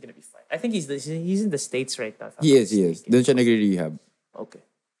craft. So he's gonna be fine. I think he's in the States right now. if I'm He not is. mistaken. Doon siya nagre-rehab. Okay.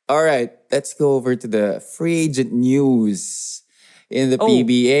 All right, let's go over to the free agent news in the Oh.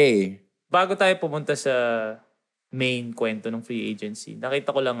 PBA. Bago tayo pumunta sa main kwento ng free agency, nakita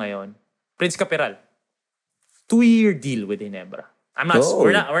ko lang ngayon, Prince Caperal. 2-year deal with Ginebra.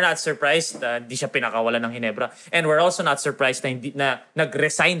 We're not surprised na hindi siya pinakawalan ng Ginebra. And we're also not surprised na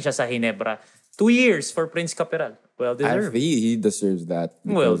nag-resign siya sa Ginebra. 2 years for Prince Caperal. Well deserved. He deserves that.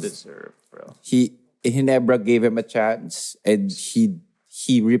 Well because deserved, bro. Ginebra gave him a chance and he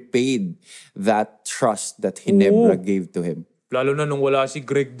repaid that trust that Ginebra gave to him. Lalo na nung wala si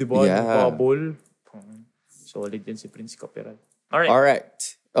Greg, di ba? Yeah. Nung bubble. Solid din si Prince Caperal. Alright. All right.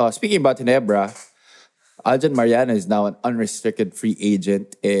 Speaking about Ginebra, Aljan Mariano is now an unrestricted free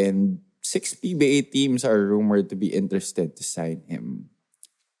agent and 6 PBA teams are rumored to be interested to sign him.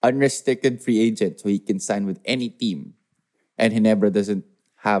 Unrestricted free agent, so he can sign with any team. And Ginebra doesn't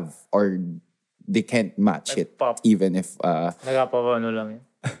have or they can't match it even if Nagpapano lang yan.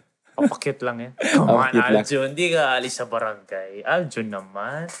 Papakit lang yan. Come on, Papakit lang. Aljon. Di ka alis sa barangay. Aljon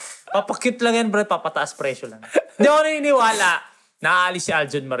naman. Papakit lang yan, bro. Papataas presyo lang. Hindi ako naniniwala na aalis si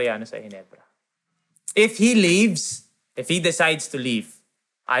Aljon Mariano sa Ginebra. If he decides to leave,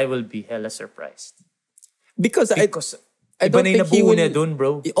 I will be hella surprised. because Iba na yung nabuo niya dun,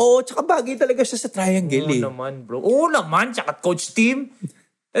 bro. Tsaka bagay talaga siya sa triangle Oo eh. naman, bro. Oo naman. Tsaka coach team.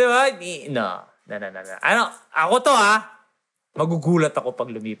 Diba? No. Ako to magugulat ako pag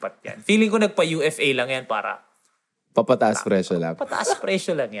lumipat yan. Feeling ko nagpa-UFA lang yan para Papataas presyo lang. pataas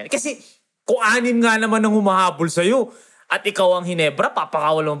presyo lang yan. Kasi kung 6 nga naman ang humahabol sa'yo at ikaw ang Ginebra,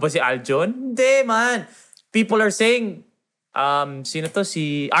 papakawalan mo ba si Aljon? Hindi, man. People are saying, sino to?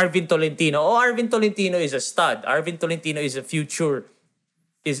 Si Arvin Tolentino. Arvin Tolentino is a stud. Arvin Tolentino is a future.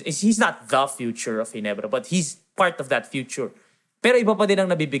 He's not the future of Ginebra, but he's part of that future. Pero iba pa din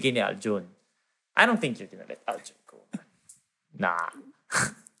ang nabibigay ni Aljon. I don't think you're gonna let Aljon go. Nah.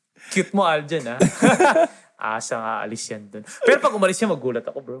 Cute mo, Aljon, ha? Asa nga alis yan dun. Pero pag umalis yan, magulat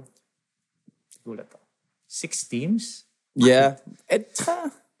ako, bro. Magulat ako. 6 teams? Yeah.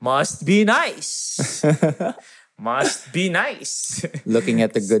 Must be nice. Must be nice. Looking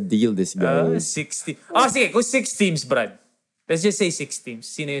at a good deal, this guy. 60. Sige, kung 6 teams, Brad. Let's just say 6 teams.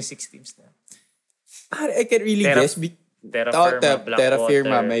 Sino yung 6 teams na? I can really Terra- guess. Terra Oh, Firma, Blackwater. Terra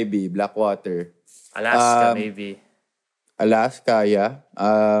Firma, maybe. Blackwater. Alaska, maybe. Alaska, yeah.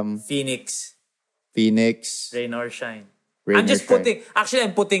 Phoenix. Phoenix. Rain or shine. Rain I'm just or shine.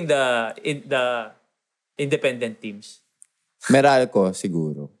 I'm putting the independent teams. Meralco,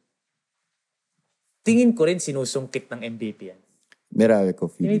 siguro. Tingin ko rin sinusungkit ng MVP yan. Meralco,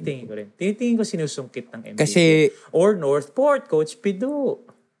 feeling. Tinitingin ko rin. Tinitingin ko sinusungkit ng MVP. Kasi, Or Northport, Coach Pido.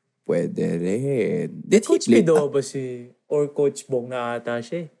 pwede rin. Did Coach he play? Pido ba si... Or Coach Bong na ata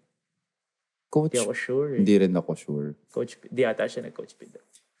siya eh. Coach? Di ako sure eh. Hindi rin ako sure. Di ata siya na Coach Pido.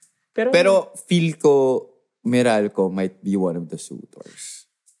 Pero feel ko, Meralco might be one of the suitors.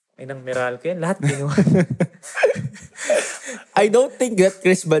 Ay, nang Meralco yan. Lahat ginawa. I don't think that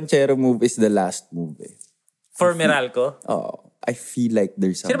Chris Banchero move is the last move eh. For Meralco. Oh, I feel like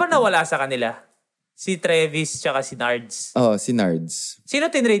there's Sino something. ba nawala sa kanila? Si Travis tsaka si Nards. Oh, si Nards. Sino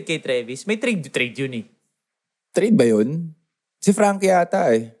tinrade kay Travis? May trade yun eh. Trade ba yun? Si Frankie yata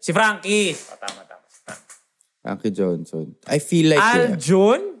eh. Si Frankie. Tama. Frankie Johnson. I feel like...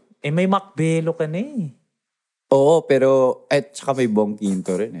 Aljon? May Macbelo ka na eh. Oo, pero... At saka may Bong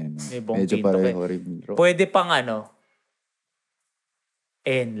Quinto rin eh. No? May Bong Medyo Quinto pareho eh. rin. Pwede pang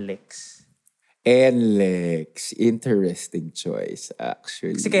Enlex. Enlex. Interesting choice,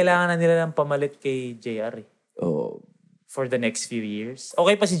 actually. Kasi kailangan na nila ng pamalit kay JR eh. Oh. For the next few years.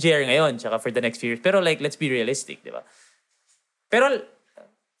 Okay pa si JR ngayon, tsaka for the next few years. Pero like, let's be realistic, di ba? Pero...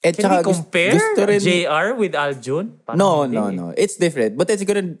 At Can we compare gusto rin, JR with Aljon? No. It's different. But it's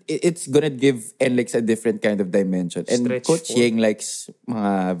gonna give Enlex a different kind of dimension. And Stretch Coach forward. Yeng likes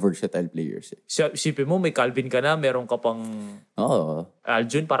mga versatile players. Eh. Sipin mo, may Calvin ka na, meron ka pang Oo.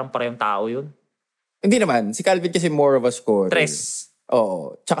 Aljon, parang parehong tao yun. Hindi naman. Si Calvin kasi more of a scorer. Tres.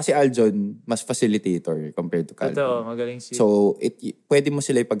 Oo. Tsaka si Aljon, mas facilitator compared to Calvin. Ito, magaling si... So, pwede mo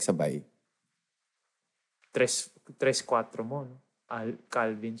sila ipagsabay. 3-4 mo, no?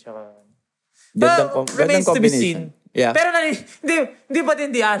 Calvin, tsaka... Gandang remains to be seen. combination. Yeah. Pero hindi pa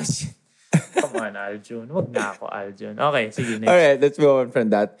din di alis yun. Come on, Aljon. Huwag na ako, Aljon. Okay, sige, next. Alright, let's move on from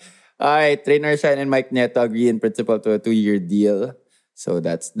that. Alright, Trainer Shine and Mike Neto agree in principle to a 2-year deal. So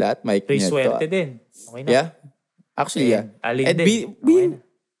that's that. Mike Ray Neto. Suerte din. Okay na. Yeah? Actually, yeah. Alin And din.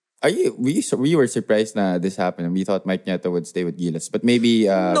 Okay na. we were surprised na this happened. We thought Mike Neto would stay with Gilas. But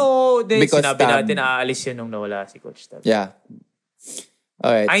maybe... No, then because sinabi natin na aalis yun nung nawala si Coach Tab. Yeah.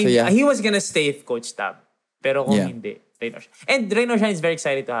 Alright, so yeah. He was gonna stay if Coach Tab. Pero kung Yeah. hindi, Rain or Shine. And Rain or Shine is very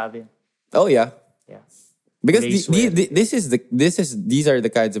excited to have him. Oh, yeah. Yeah. Because Ray Suerte. these are the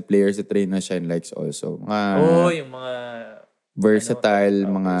kinds of players that Trainer Shine likes also. Yung mga Versatile,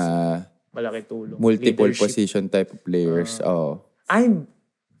 mga malaki tulong. multiple Leadership. position type of players. Oh. I'm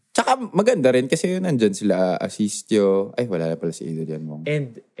Tsaka maganda rin kasi nandyan sila Asistio. Ay, wala na pala si Adrian Mong.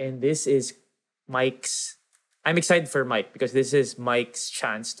 and this is Mike's. I'm excited for Mike because this is Mike's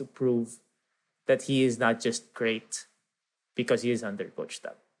chance to prove that he is not just great because he is under Coach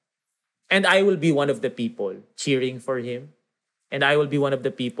Tab. And I will be one of the people cheering for him. And I will be one of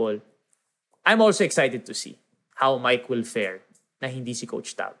the people. I'm also excited to see how Mike will fare na hindi si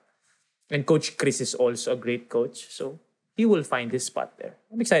Coach Tab. And Coach Chris is also a great coach. So he will find his spot there.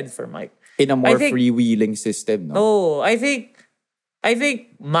 I'm excited for Mike. In a more I think- freewheeling system, no? Oh, I think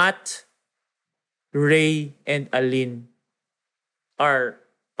Matt, Ray, and Alin are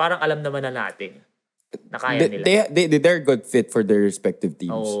parang alam naman na natin na kaya nila. They're good fit for their respective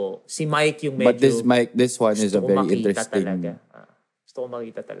teams. Oh, si Mike yung medyo... But this one is a gusto ko very makita interesting... Talaga. Gusto ko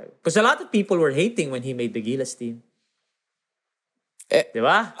makita talaga. Because a lot of people were hating when he made the Gilas team. Di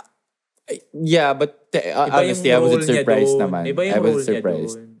ba? Yeah, but honestly, I wasn't surprised naman. Iba yung I role was niya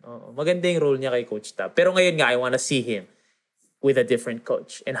surprised. doon. Oo, maganda yung role niya kay Coach Tab. Pero ngayon nga, I wanna see him with a different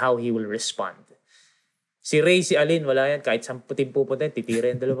coach and how he will respond. Si Ray, si Alin, wala yan. Kahit 10 team pupunta,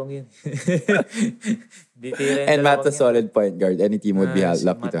 titira yung dalawang yun. And Matt, a solid point guard. Any team would be Si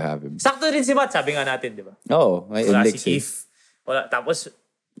lucky Matt. to have him. Sakto rin si Matt, sabi nga natin, di ba? Oo, may Wala index si Keith. Wala. Tapos,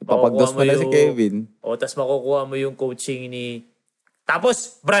 Papagdos mo na si Kevin. Tapos makukuha mo yung coaching ni...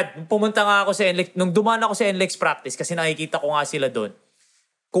 Tapos, Brad, nung pumunta nga ako sa NLEX, nung dumaan ako sa NLEX practice, kasi nakikita ko nga sila doon,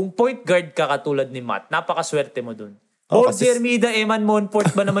 kung point guard ka katulad ni Matt, napakaswerte mo doon. Oh, Borgi Hermida, Eman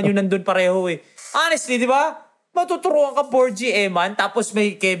Monfort ba naman yung nandun pareho eh. Honestly, di ba? Matuturuan ka Borgi, Eman, tapos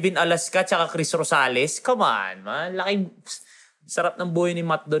may Kevin Alaska tsaka Chris Rosales. Come on, man. Laking sarap ng buhay ni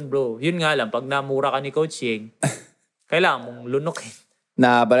Matt doon, bro. Yun nga lang, pag namura ka ni Coach Yeng, kailangan mong lunokin.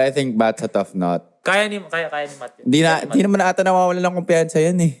 Nah, but I think Matt's a tough nut. Kaya ni Matt yun. Di naman ata nawawalan ng kumpiyansa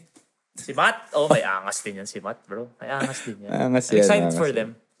yan eh. Si Matt? Oh, may angas din yan si Matt, bro. May angas din yan. Angas I'm yan, excited angas for yan. them.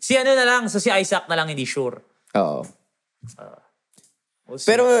 Si ano na lang, so si Isaac na lang, hindi sure. Oo. We'll see.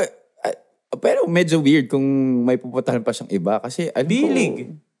 Pero, I- yeah, but I think Matt's a tough nut. Di naman ata nawawalan ng kumpiyansa yan eh. Si Matt? Oh, may angas din yan si Matt, bro. May angas din yan. I'm excited for them. Si ano na lang, so si Isaac na lang, hindi sure. Pero medyo weird kung may pupuntahan pa siyang iba. Kasi alam ko...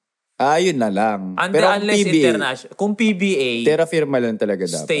 B-League. Yun na lang. Pero unless PBA, international. Kung PBA, terra firma lang talaga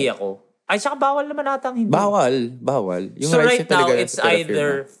dapat. stay ako. Ay, saka bawal naman atang hindi. Bawal. Yung So rights right niya now, talaga it's sa terra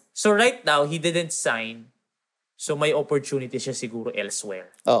either... firma. So right now, he didn't sign. So may opportunity siya siguro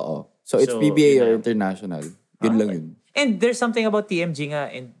elsewhere. Oo. So it's So, PBA yun or na. international. Yun lang yun. And there's something about TMG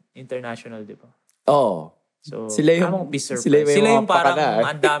nga and international, di ba? Oo. So, Sila yung- I won't be surprised. sila Sila yung yung, mga parang pakana,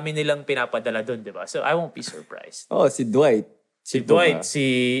 ang dami nilang pinapadala doon, di ba? So, I won't be surprised. Oh, si Dwight. Si Dwight,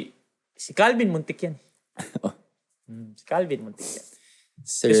 si Calvin Muntik yan. Si Calvin Muntik yan.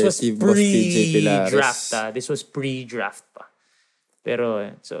 Sir, This was si Boss TJ Pilares. pre-draft. This was pre-draft pa. Pero,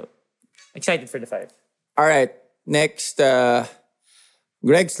 so, excited for the five. All right. Next,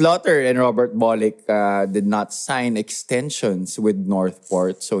 Greg Slaughter and Robert Bolick did not sign extensions with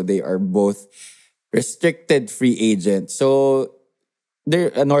Northport, so they are both restricted free agents. So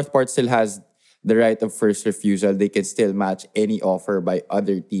Northport still has the right of first refusal. They can still match any offer by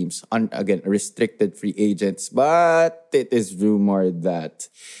other teams. Again, restricted free agents. But it is rumored that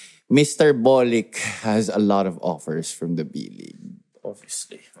Mr. Bolick has a lot of offers from the B-League.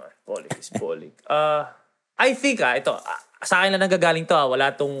 Obviously. Bolick is Bolick. I think, ito, sa akin na nanggagaling to,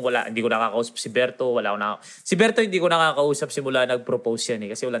 hindi ko nakakausap si Berto, si Berto hindi ko nakakausap simula nag-propose yan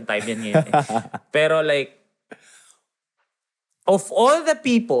kasi walang time yan ngayon. Pero like, of all the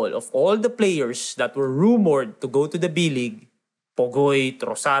players that were rumored to go to the B-League, Pogoy,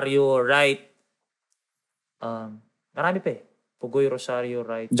 Rosario, Wright, marami pa eh. Pogoy, Rosario,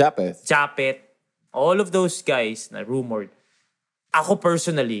 Wright, Japet, all of those guys na rumored. Ako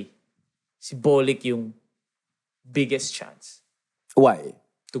personally, si Bolick yung biggest chance. Why?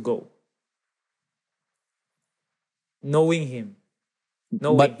 To go. Knowing him.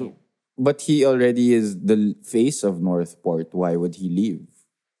 But he already is the face of Northport. Why would he leave?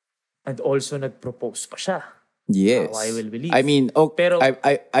 And also nag-propose pa siya. Yes. Why will we leave? I mean, Pero,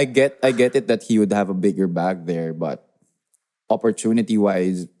 I get it that he would have a bigger bag there, but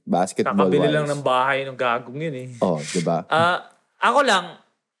opportunity-wise, basketball-wise. kakabili lang ng bahay ng gagong yun eh. Oh, diba? Ako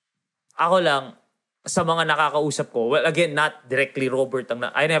lang, sa mga nakakausap ko, well, again, not directly Robert.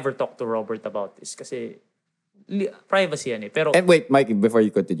 I never talked to Robert about this kasi privacy yan eh. Pero, And wait, Mike, before you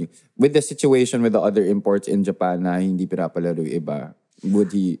continue, with the situation with the other imports in Japan na hindi pinapalaro yung iba,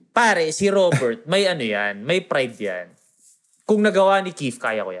 would he... pare, si Robert, may may pride yan. Kung nagawa ni Keith,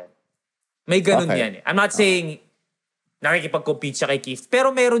 kaya ko yan. May ganun Okay. yan eh. I'm not saying nakikipag-compete siya kay Keith,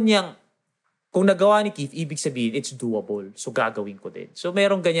 pero meron niyang, kung nagawa ni Keith, ibig sabihin, it's doable. So, gagawin ko din. So,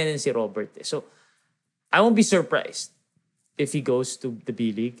 meron ganyan din si Robert eh. So, I won't be surprised if he goes to the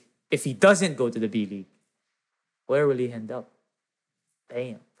B-League. If he doesn't go to the B-League, where will he end up?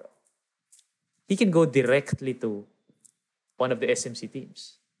 Damn, bro. He can go directly to one of the SMC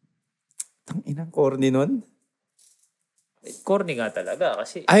teams. Inang corny nun. Corny nga talaga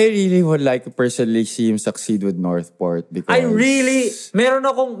kasi I really would like to personally see him succeed with Northport because...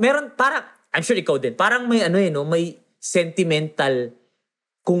 parang, I'm sure ikaw din, parang may may sentimental,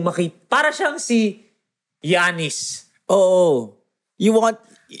 para siyang si Giannis. Oh,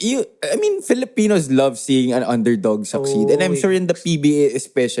 I mean, Filipinos love seeing an underdog succeed. And I'm sure in the PBA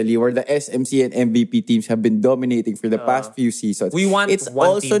especially, where the SMC and MVP teams have been dominating for the past few seasons, it's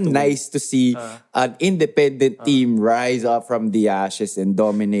also nice to see an independent team rise up from the ashes and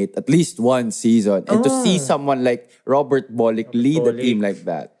dominate at least one season. And to see someone like Robert Bolick lead a team like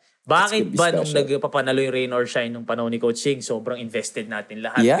that. Bakit ba nung nagpapanalo yung rain or shine nung panahon ni Coach Sing, sobrang invested natin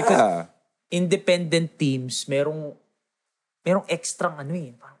lahat? Yeah. Because independent teams, merong extra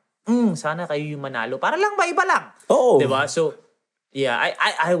sana kayo yung manalo. Para lang ba, iba lang. Oh. Diba? So, yeah,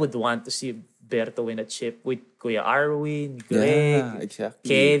 I would want to see Berto win a chip with Kuya Arwin, Greg, exactly.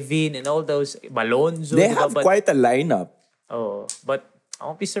 Kevin, and all those. Malonzo. They have quite a lineup. Oh, but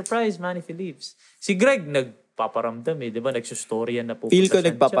I won't be surprised, man, if he leaves. Si Greg, nagpaparamdam eh. Diba? Nagsustoryan na po. Feel ko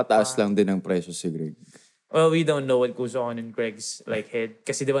nagpapataas lang din ang presyo si Greg. Well, we don't know what goes on in Greg's head.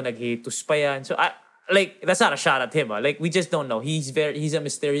 Kasi diba nag-hiatus pa yan. So, that's not a shot at him. We just don't know. He's a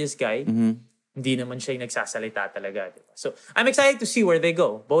mysterious guy. Mm-hmm. Hindi naman siya yung nagsasalita talaga. Diba? So, I'm excited to see where they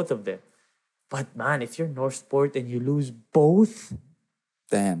go. Both of them. But man, if you're Northport and you lose both...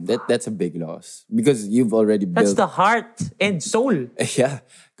 Damn, that's a big loss. Because you've already built... That's the heart and soul. Yeah,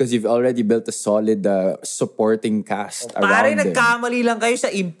 because you've already built a solid supporting cast around Pare, them. nagkamali lang kayo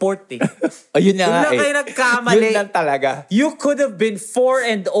sa import eh. Ayun na nga Yun lang kayo nagkamali. Yun lang talaga. You could have been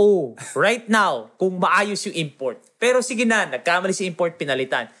 4-0 right now kung maayos yung import. Pero sige na, nagkamali si import,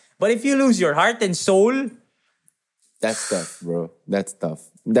 pinalitan. But if you lose your heart and soul, That's tough, bro. That's tough.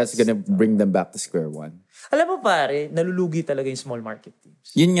 That's gonna bring them back to square one. Alam mo pare, nalulugi talaga yung small market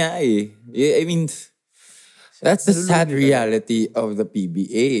teams. Yun nga eh. I mean, that's the sad reality of the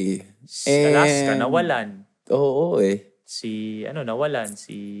PBA. Alaska, nawalan. Oo eh. Nawalan.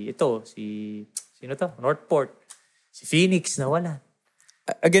 Sino to? Northport. Si Phoenix, nawalan.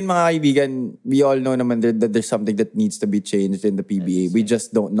 Again, mga kaibigan, we all know naman that there's something that needs to be changed in the PBA. We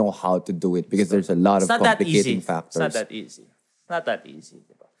just don't know how to do it because there's a lot of complicating factors. It's not that easy.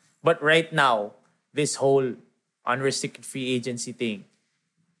 Diba? But right now, this whole unrestricted free agency thing,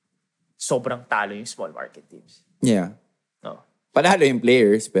 sobrang talo yung small market teams. Yeah. No. Panalo yung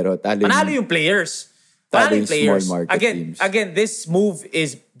players, pero Panalo yung players. Talo yung small market teams. Again, this move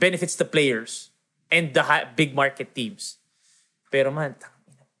benefits the players and the big market teams. Pero man,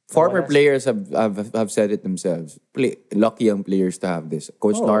 former players have said it themselves. Lucky young players to have this.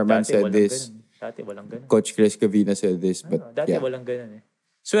 Coach Norman said this. Dati walang ganun. Coach Chris Cavina said this. But dati walang ganun eh.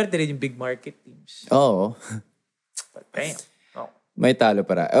 Swerte rin yung big market teams. Oo. But damn. Oh. May talo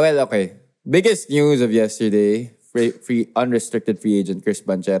para. Well, okay. Biggest news of yesterday, unrestricted free agent Chris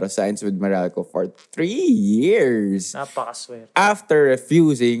Banchero signs with Meralco for 3 years. Napakaswerte. After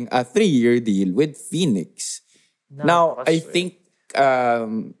refusing a 3-year deal with Phoenix. Now, I think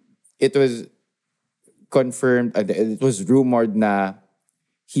it was confirmed, it was rumored na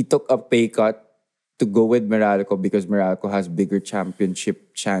he took a pay cut to go with Meralco because Meralco has bigger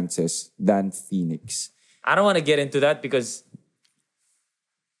championship chances than Phoenix. I don't want to get into that because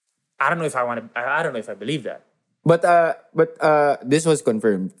I don't know if I believe that. But this was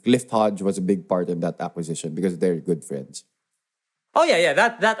confirmed. Cliff Hodge was a big part of that acquisition because they're good friends. Oh yeah,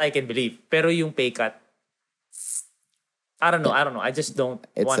 that I can believe. Pero yung pay cut, I don't know. I just don't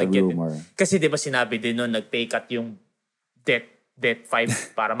want to get it. Kasi di ba sinabi din nun, nag-pay cut yung debt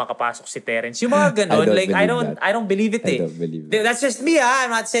 5 para makapasok si Terence. Yung mga ganon, I don't believe it eh. I don't believe it. That's just me I'm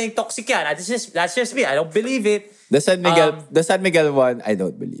not saying toxic yan. That's just me. I don't believe it. The San Miguel one, I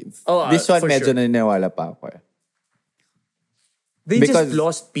don't believe. This one, medyo naniniwala pa ako eh. They just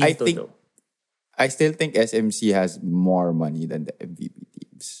lost Pinto though. I still think SMC has more money than the MVP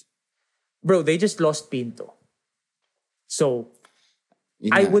teams. Bro, they just lost Pinto. So,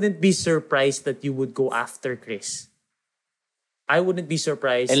 I wouldn't be surprised that you would go after Chris. I wouldn't be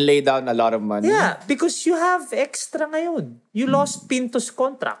surprised. And lay down a lot of money. Yeah, because you have extra ngayon. You lost Pinto's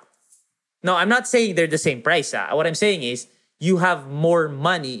contract. No, I'm not saying they're the same price. What I'm saying is, you have more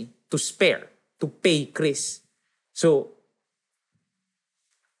money to spare, to pay Chris. So,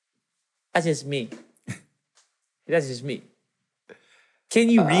 that's just me. That's just me.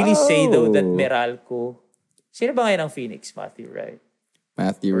 Can you really say though that Meralco... Sino ba ngayon ang Phoenix? Matthew Wright.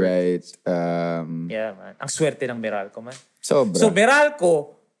 Yeah, man. Ang swerte ng Meralco, man. Sobra. So,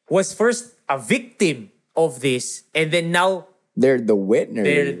 Meralco was first a victim of this and then now they're the winners.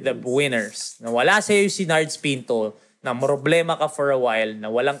 They're the winners. Nawala sa'yo si Nards Pinto, na problema ka for a while, na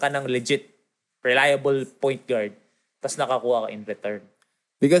walang ka ng legit, reliable point guard, tapos nakakuha ka in return.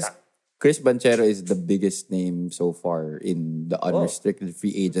 Because Chris Banchero is the biggest name so far in the unrestricted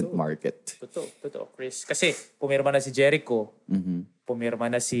free agent market. Totoo, Chris. Kasi pumirma na si Jericho,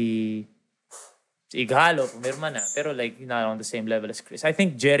 pumirma na si Ighalo, pumirma na. Pero like, not on the same level as Chris. I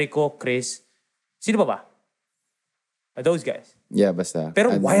think Jericho, Chris, sino pa ba? Those guys. Yeah, basta.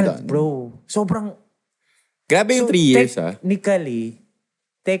 Pero wild, bro. Sobrang... Grabe yung 3 years,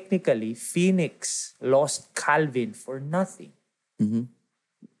 Technically, Phoenix lost Calvin for nothing.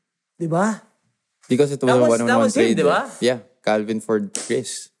 Diba? Because it was a one-on-one trade. Diba? Yeah, Calvin for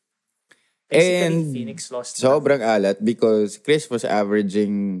Chris. Basically, and Phoenix lost. Sobrang alat because Chris was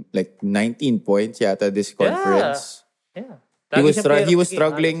averaging like 19 points yata this conference. Yeah. He was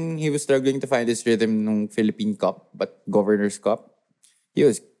struggling to find his rhythm nung Philippine Cup, but Governor's Cup. He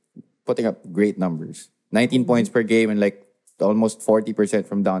was putting up great numbers. 19 points per game and like almost 40%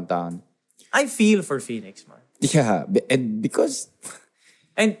 from downtown. I feel for Phoenix, man. Yeah, and because...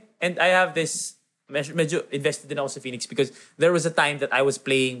 And I have this, medyo invested din ako sa Phoenix because there was a time that I was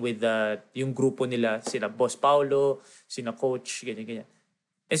playing with yung grupo nila, sila Boss Paulo, sina Coach, ganyan.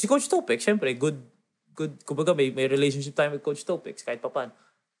 And si Coach Topex, syempre, good, kumbaga may relationship time with Coach Topex, kahit pa paano.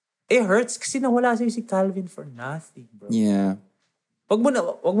 It hurts kasi nawala sa'yo si Calvin for nothing, bro. Yeah. Wag mo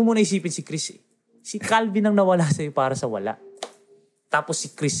muna isipin si Chris eh. Si Calvin ang nawala sa'yo para sa wala. Tapos si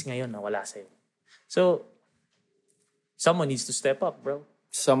Chris ngayon nawala sa'yo. So, someone needs to step up, bro.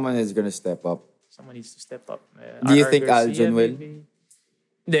 Someone is gonna step up. Someone needs to step up. Do you think Aljon will?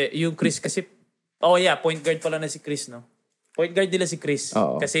 Hindi, yung Chris kasi... Oh yeah, point guard pala na si Chris, no? Point guard nila si Chris.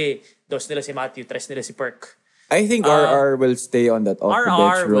 Kasi 2 nila si Matthew, 3 nila si Perk. I think RR will stay on that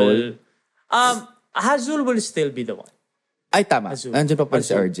off-the-bench role. Hazul will still be the one. Ay, tama. Hazul. Nandiyan pa pala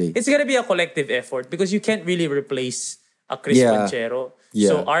si Hazul. RJ. It's gonna be a collective effort because you can't really replace a Chris Yeah. Banchero. Yeah.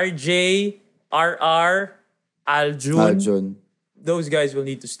 So RJ, RR, Aljun, those guys will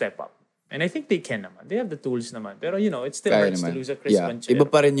need to step up. And I think they can naman. They have the tools naman. Pero it still Kaya hurts to naman. lose a Chris Yeah. Banchero. Iba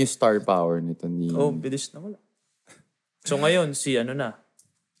pa rin yung star power nito ni... Oh, bilis na wala. So ngayon, si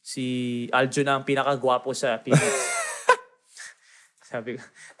Aljun na ang pinakagwapo sa Phoenix. Sabi ko.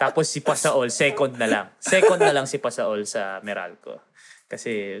 Tapos si Pasaol, second na lang. Second na lang si Pasaol sa Meralco.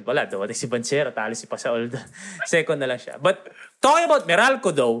 Kasi wala, daw si Banchero, talo si Pasaol. Second na lang siya. But talking about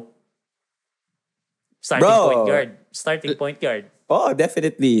Meralco though, starting point guard. Oh,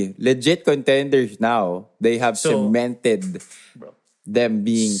 definitely. Legit contenders now. They have cemented them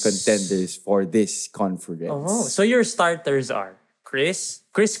being contenders for this conference. Oh, so your starters are Chris,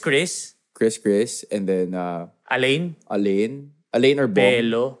 and then Alain or Bong.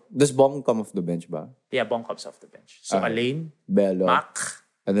 Belo. Does Bong come off the bench ba? Yeah, Bong comes off the bench. So Alain, Belo. Mac,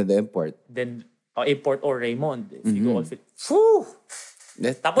 And then the import. then import or Raymond. If you go all fit. Whew!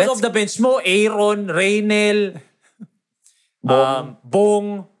 Tapos That's- off the bench mo, Aaron, Raynel,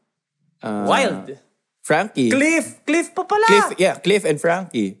 Bong, Wild. Frankie. Cliff pa pala. Cliff and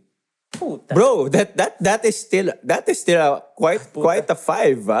Frankie. Puta. Bro, that is still quite a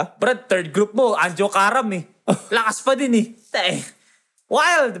five, ah. Brad, third group mo, Anjo Karam eh. Lakas pa din eh. Tay.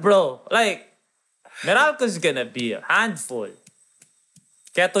 Wild, bro. Like, Meralco's gonna be a handful.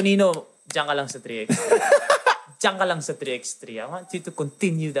 Kaya Tonino, diyan ka lang sa 3x3. Diyan ka lang sa 3x3. I want you to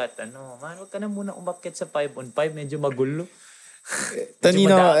continue that. Man, wag ka na muna umakyat sa 5-on-5. Medyo magulo.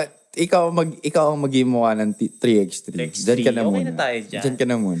 Tonino, ikaw ang mag-imuha ng 3x3. 3x3. Diyan ka na Okay muna. na tayo dyan. Diyan ka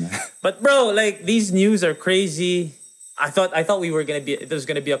na muna. But bro, like, these news are crazy. I thought it was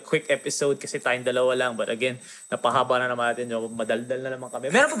gonna be a quick episode kasi tayong dalawa lang. But again, napahaba na naman natin. Madaldal na naman kami.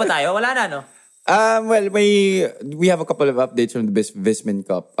 Meron pa ba tayo? Wala na, no? Well, we have a couple of updates from the Vismin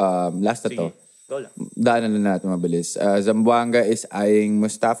Cup. Last na to. Go lang. Daanan na natin mabilis. Zamboanga is eyeing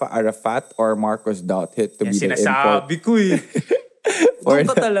Mustafa Arafat or Marcos Douthit to Yan be the import sinasabi ko eh. for Doon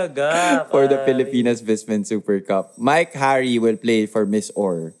pa talaga. the Pilipinas Vismin Super Cup. Mike Harry will play for Miss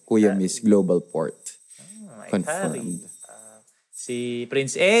Or, Kuya Miss Global Port. Confirmed. Si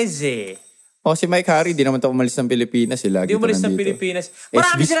Prince Eze. Si Mike Harry, di naman ito umalis ng Pilipinas. Di umalis ng Pilipinas.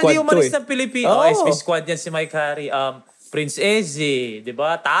 Marami sila di umalis ng Pilipinas. SB squad yan si Mike Harry. Prince Eze, di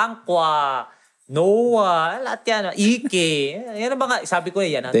ba? Tangkwa, Noah, lahat yan. Ike. Yan ang mga, sabi ko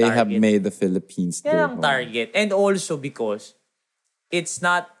yan ang They target. have made the Philippines Yan their ang home. target. And also because it's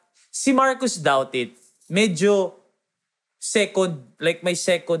not, si Marcus Doughtit, medyo second, like may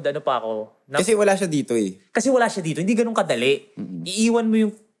second, ano pa ako. Kasi wala siya dito eh. Kasi wala siya dito. Hindi ganun kadali. Iiwan mo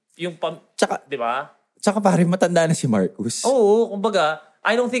yung Tsaka, di ba? Tsaka pare, matanda na si Marcus. Oo, kumbaga,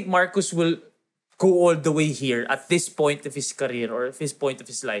 I don't think Marcus will go all the way here at this point of his career or this point of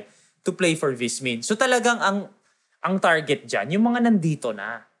his life to play for Vismin. So talagang ang target dyan, yung mga nandito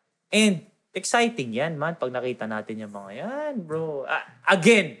na. And exciting yan, man, pag nakita natin yung mga yan, bro.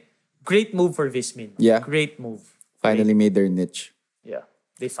 Again, great move for Vismin. Yeah. Great move. Finally made their niche. Yeah,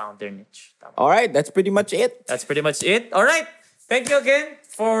 they found their niche. Tama. All right, that's pretty much it. That's pretty much it. All right. Thank you again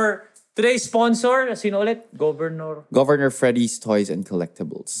for today's sponsor. Sino ulit? Governor Freddy's Toys and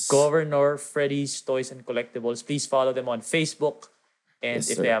Collectibles. Governor Freddy's Toys and Collectibles. Please follow them on Facebook. And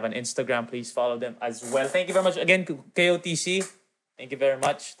Yes, if sir. they have an Instagram, please follow them as well. Thank you very much again, KOTC. Thank you very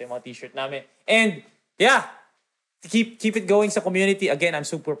much. Ito yung mga t-shirt namin. And yeah, keep it going sa community. Again, I'm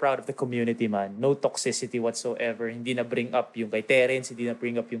super proud of the community, man. No toxicity whatsoever. Hindi na bring up yung kay Terence, hindi na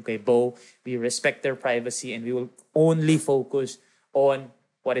bring up yung kay Bo. We respect their privacy and we will only focus on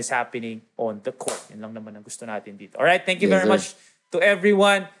what is happening on the court. Yun lang naman ang gusto natin dito. Alright, thank you Yes, very sir. much to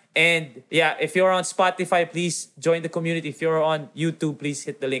everyone. And yeah, if you're on Spotify, please join the community. If you're on YouTube, please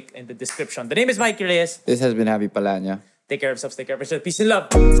hit the link in the description. The name is Mikey Reyes. This has been Happy Palanya. Take care of yourselves, take care of yourselves. Peace and love.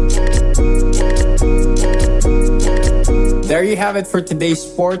 There you have it for today's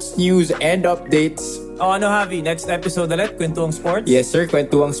sports news and updates. Ano, Javi? Next episode ulit, Kwentuang Sports. Yes, sir.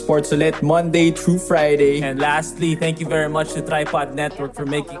 Kwentuang Sports ulit, Monday through Friday. And lastly, thank you very much to Tripod Network for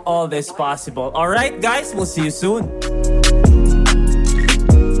making all this possible. All right, guys, we'll see you soon.